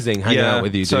amazing hanging out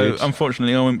with you, dude. So,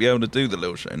 unfortunately, I won't be able to do the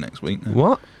little show next week. No.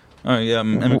 What? Oh, yeah,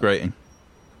 I'm emigrating.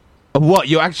 What?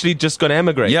 You're actually just going to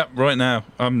emigrate? Yep, right now.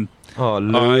 Oh,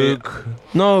 Luke.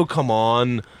 No, come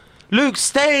on. Luke,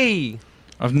 stay.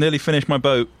 I've nearly finished my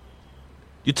boat.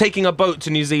 You're taking a boat to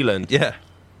New Zealand? Yeah.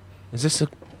 Is this a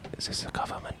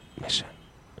government mission?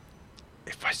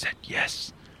 If I said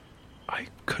yes, I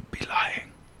could be lying.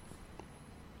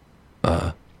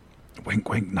 Wink,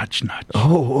 wink, nudge, nudge.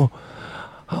 Oh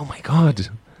my God.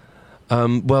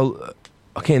 Well,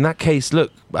 okay, in that case,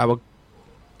 look, our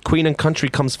Queen and country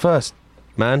comes first,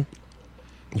 man.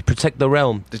 You protect the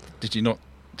realm. Did you not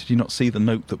see the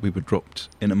note that we were dropped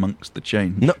in amongst the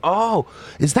change? No. Oh,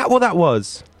 is that what that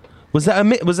was? Was that a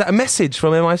message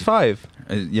from MI5?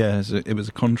 Yeah, it was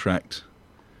a contract,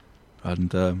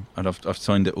 and I've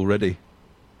signed it already.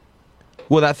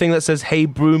 Well, that thing that says, "Hey,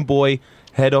 broom boy,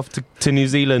 head off to New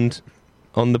Zealand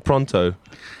on the pronto."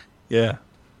 Yeah.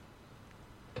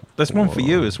 There's one for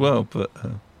you as well, but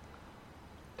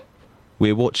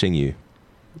we're watching you.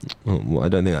 Oh, well, I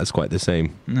don't think that's quite the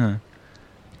same. No.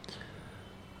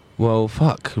 Well,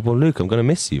 fuck. Well, Luke, I'm gonna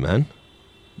miss you, man.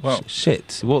 Well,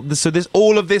 shit. Well, so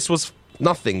all of this was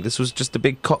nothing. This was just a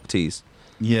big cock tease.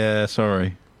 Yeah,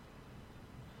 sorry.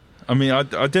 I mean, I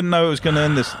didn't know it was going to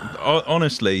end this.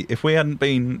 Honestly, if we hadn't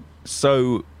been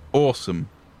so awesome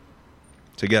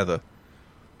together,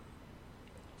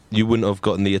 you wouldn't have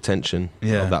gotten the attention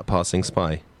Yeah. of that passing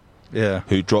spy. Yeah.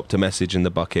 Who dropped a message in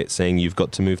the bucket saying you've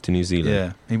got to move to New Zealand.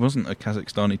 Yeah. He wasn't a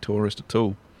Kazakhstani tourist at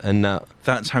all. And now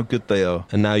that's how good they are.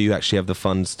 And now you actually have the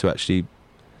funds to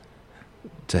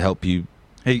help you.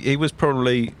 He was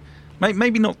probably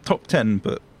maybe not top 10,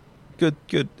 but good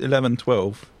 11,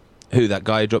 12. Who, that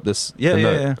guy who dropped this?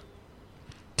 Yeah.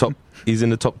 Top. He's in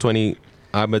the top 20.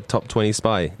 I'm a top 20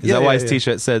 spy. Is that why his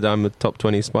T-shirt said I'm a top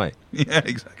 20 spy? Yeah,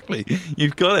 exactly.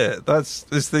 You've got it.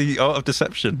 It's the art of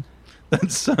deception.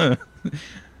 That's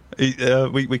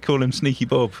we call him Sneaky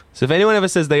Bob. So if anyone ever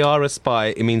says they are a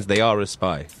spy, it means they are a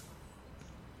spy.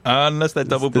 Unless they're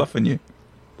double bluffing you.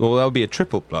 Well, that would be a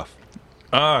triple bluff.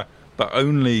 But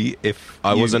only if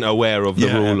I wasn't aware of the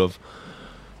rule of.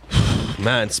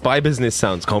 Man, spy business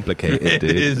sounds complicated, dude.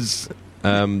 It is.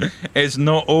 It's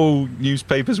not all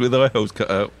newspapers with eye holes cut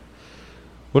out.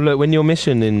 Well, look, when your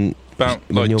mission in about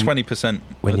like 20%.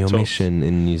 When your mission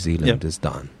in New Zealand is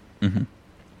done,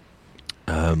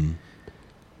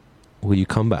 will you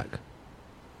come back?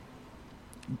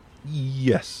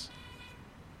 Yes.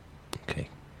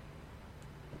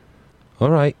 All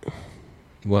right.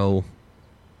 Well,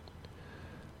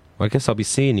 I guess I'll be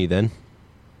seeing you then.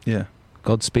 Yeah.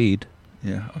 Godspeed.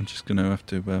 Yeah, I'm just going to have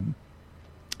to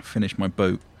finish my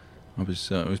boat. I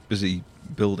was busy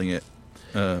building it.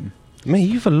 Mate,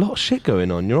 you've a lot of shit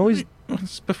going on. You're always...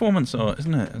 It's performance art,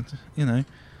 isn't it? You know.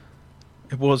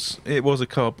 It was a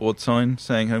cardboard sign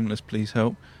saying "homeless, please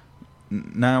help."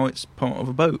 Now it's part of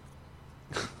a boat.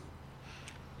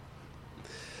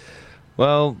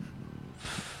 Well,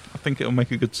 I think it'll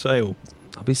make a good sail.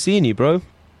 I'll be seeing you, bro.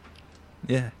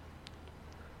 Yeah.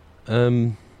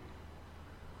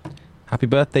 Happy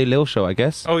birthday, Lil Show, I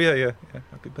guess. Oh yeah.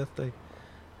 Happy birthday.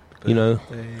 You know,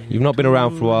 you've not been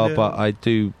around for a while, but I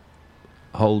do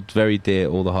hold very dear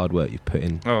all the hard work you've put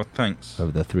in. Oh, thanks.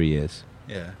 Over the 3 years.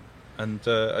 Yeah, and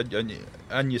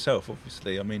yourself,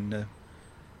 obviously. I mean,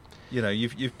 you know,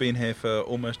 you've been here for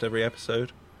almost every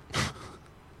episode.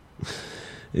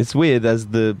 It's weird as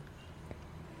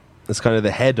kind of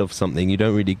the head of something. You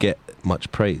don't really get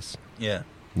much praise. Yeah,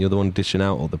 you're the one dishing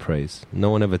out all the praise. No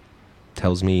one ever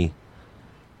tells me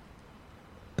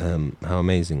how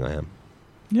amazing I am.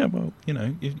 Yeah, well, you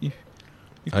know, you've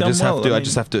I done just well. have to. I I mean,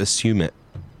 just have to assume it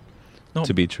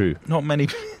to be true. Not many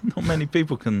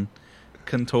people can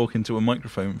talk into a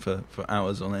microphone for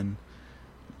hours on end,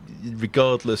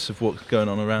 regardless of what's going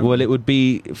on around. Well, it would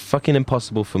be fucking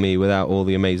impossible for me without all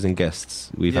the amazing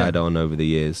guests we've had on over the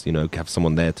years. You know, have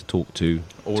someone there to talk to,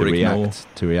 or to ignore.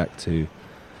 react to.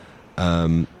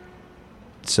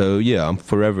 So yeah, I'm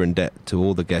forever in debt to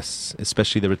all the guests,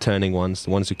 especially the returning ones,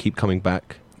 the ones who keep coming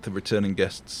back. The returning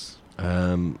guests.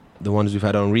 The ones we've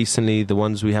had on recently, the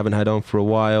ones we haven't had on for a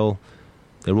while.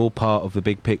 They're all part of the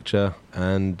big picture,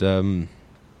 and I'm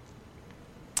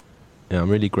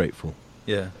really grateful.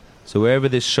 Yeah. So wherever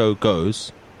this show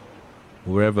goes,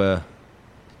 wherever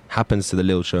happens to the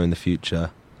Lil Show in the future,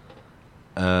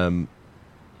 I'll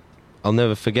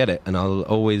never forget it, and I'll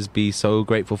always be so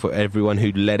grateful for everyone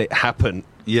who let it happen.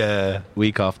 Yeah.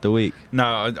 Week after week.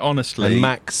 No, honestly. And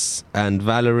Max and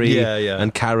Valerie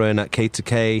and Karen at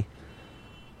K2K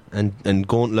and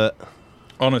Gauntlet.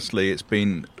 Honestly, it's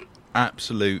been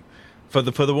absolute for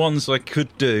the ones I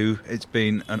could do. It's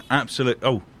been an absolute.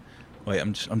 Oh, wait,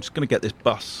 I'm just going to get this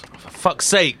bus. For fuck's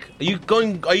sake! Are you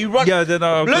running? Yeah,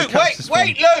 no. Luke,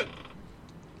 wait, Luke!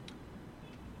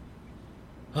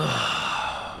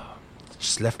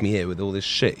 Just left me here with all this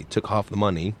shit. He took half the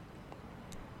money.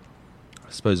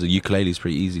 I suppose the ukulele's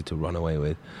pretty easy to run away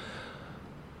with.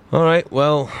 All right,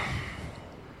 well,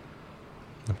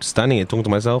 I'm standing here talking to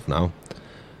myself now.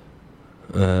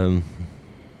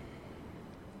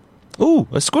 Ooh,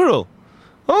 a squirrel!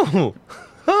 Oh!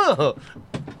 Oh!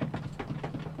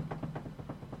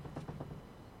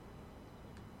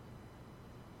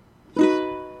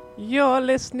 You're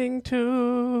listening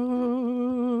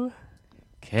to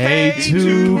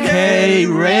K2K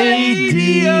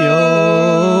Radio.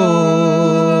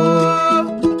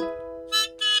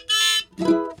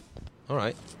 All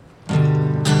right.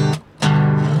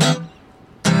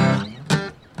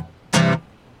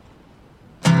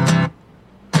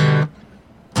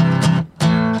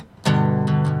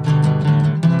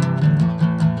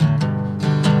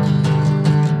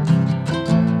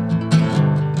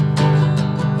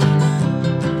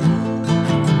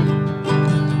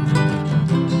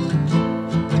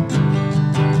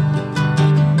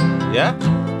 Yeah?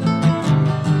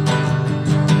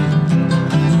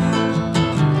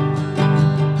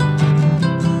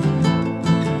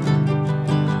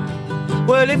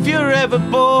 Well, if you're ever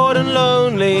bored and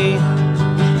lonely,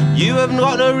 you have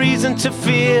got no reason to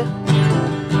fear.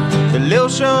 The Lil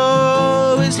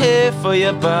Show is here for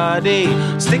your body.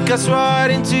 Stick us right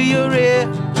into your ear.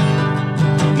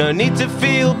 No need to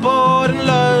feel bored and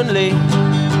lonely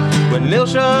when Lil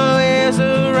Show is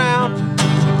around.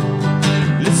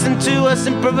 Listen to us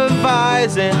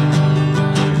improvising.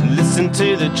 Listen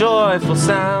to the joyful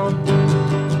sound.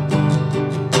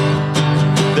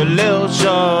 The Lil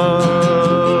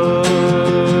Show.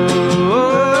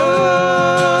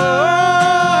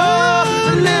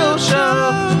 The Lil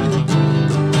Show.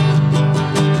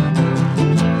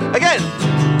 Again.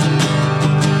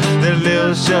 The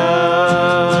Lil Show.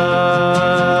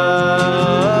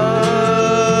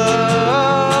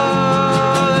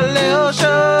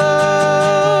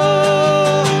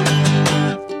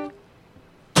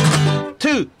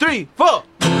 Four.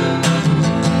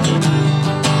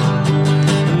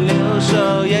 Lil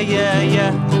Show, yeah.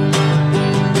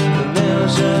 Lil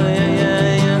Show,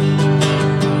 yeah.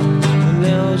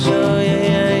 Lil Show,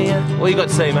 yeah. What you got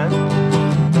to say, man?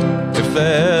 If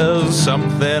there's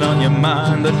something on your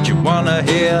mind that you wanna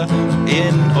hear,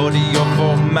 in audio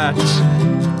format.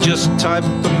 Just type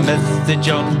a message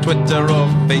on Twitter or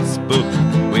Facebook.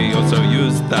 We also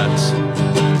use that.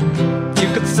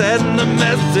 You could send a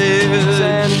message.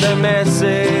 Send a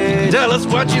message. Tell us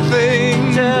what you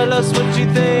think. Tell us what you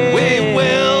think. We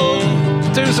will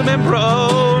do some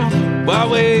improv while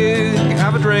we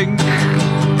have a drink.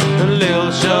 A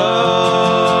little show.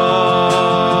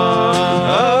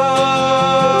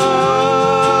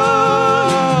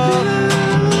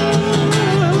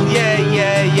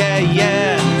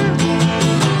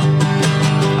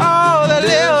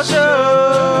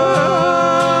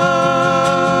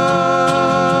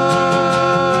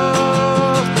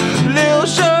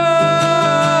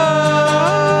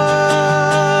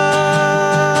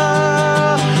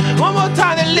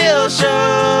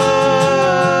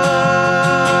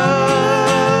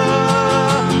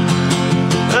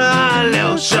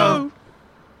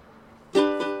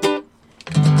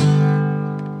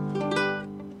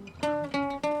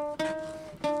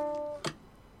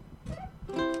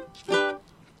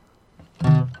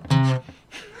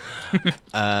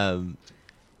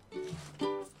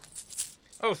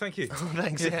 Oh, thank you. Oh,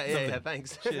 thanks. Yeah,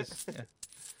 thanks. Cheers. Yeah.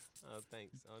 Oh,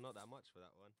 thanks. Oh, not that much for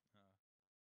that one.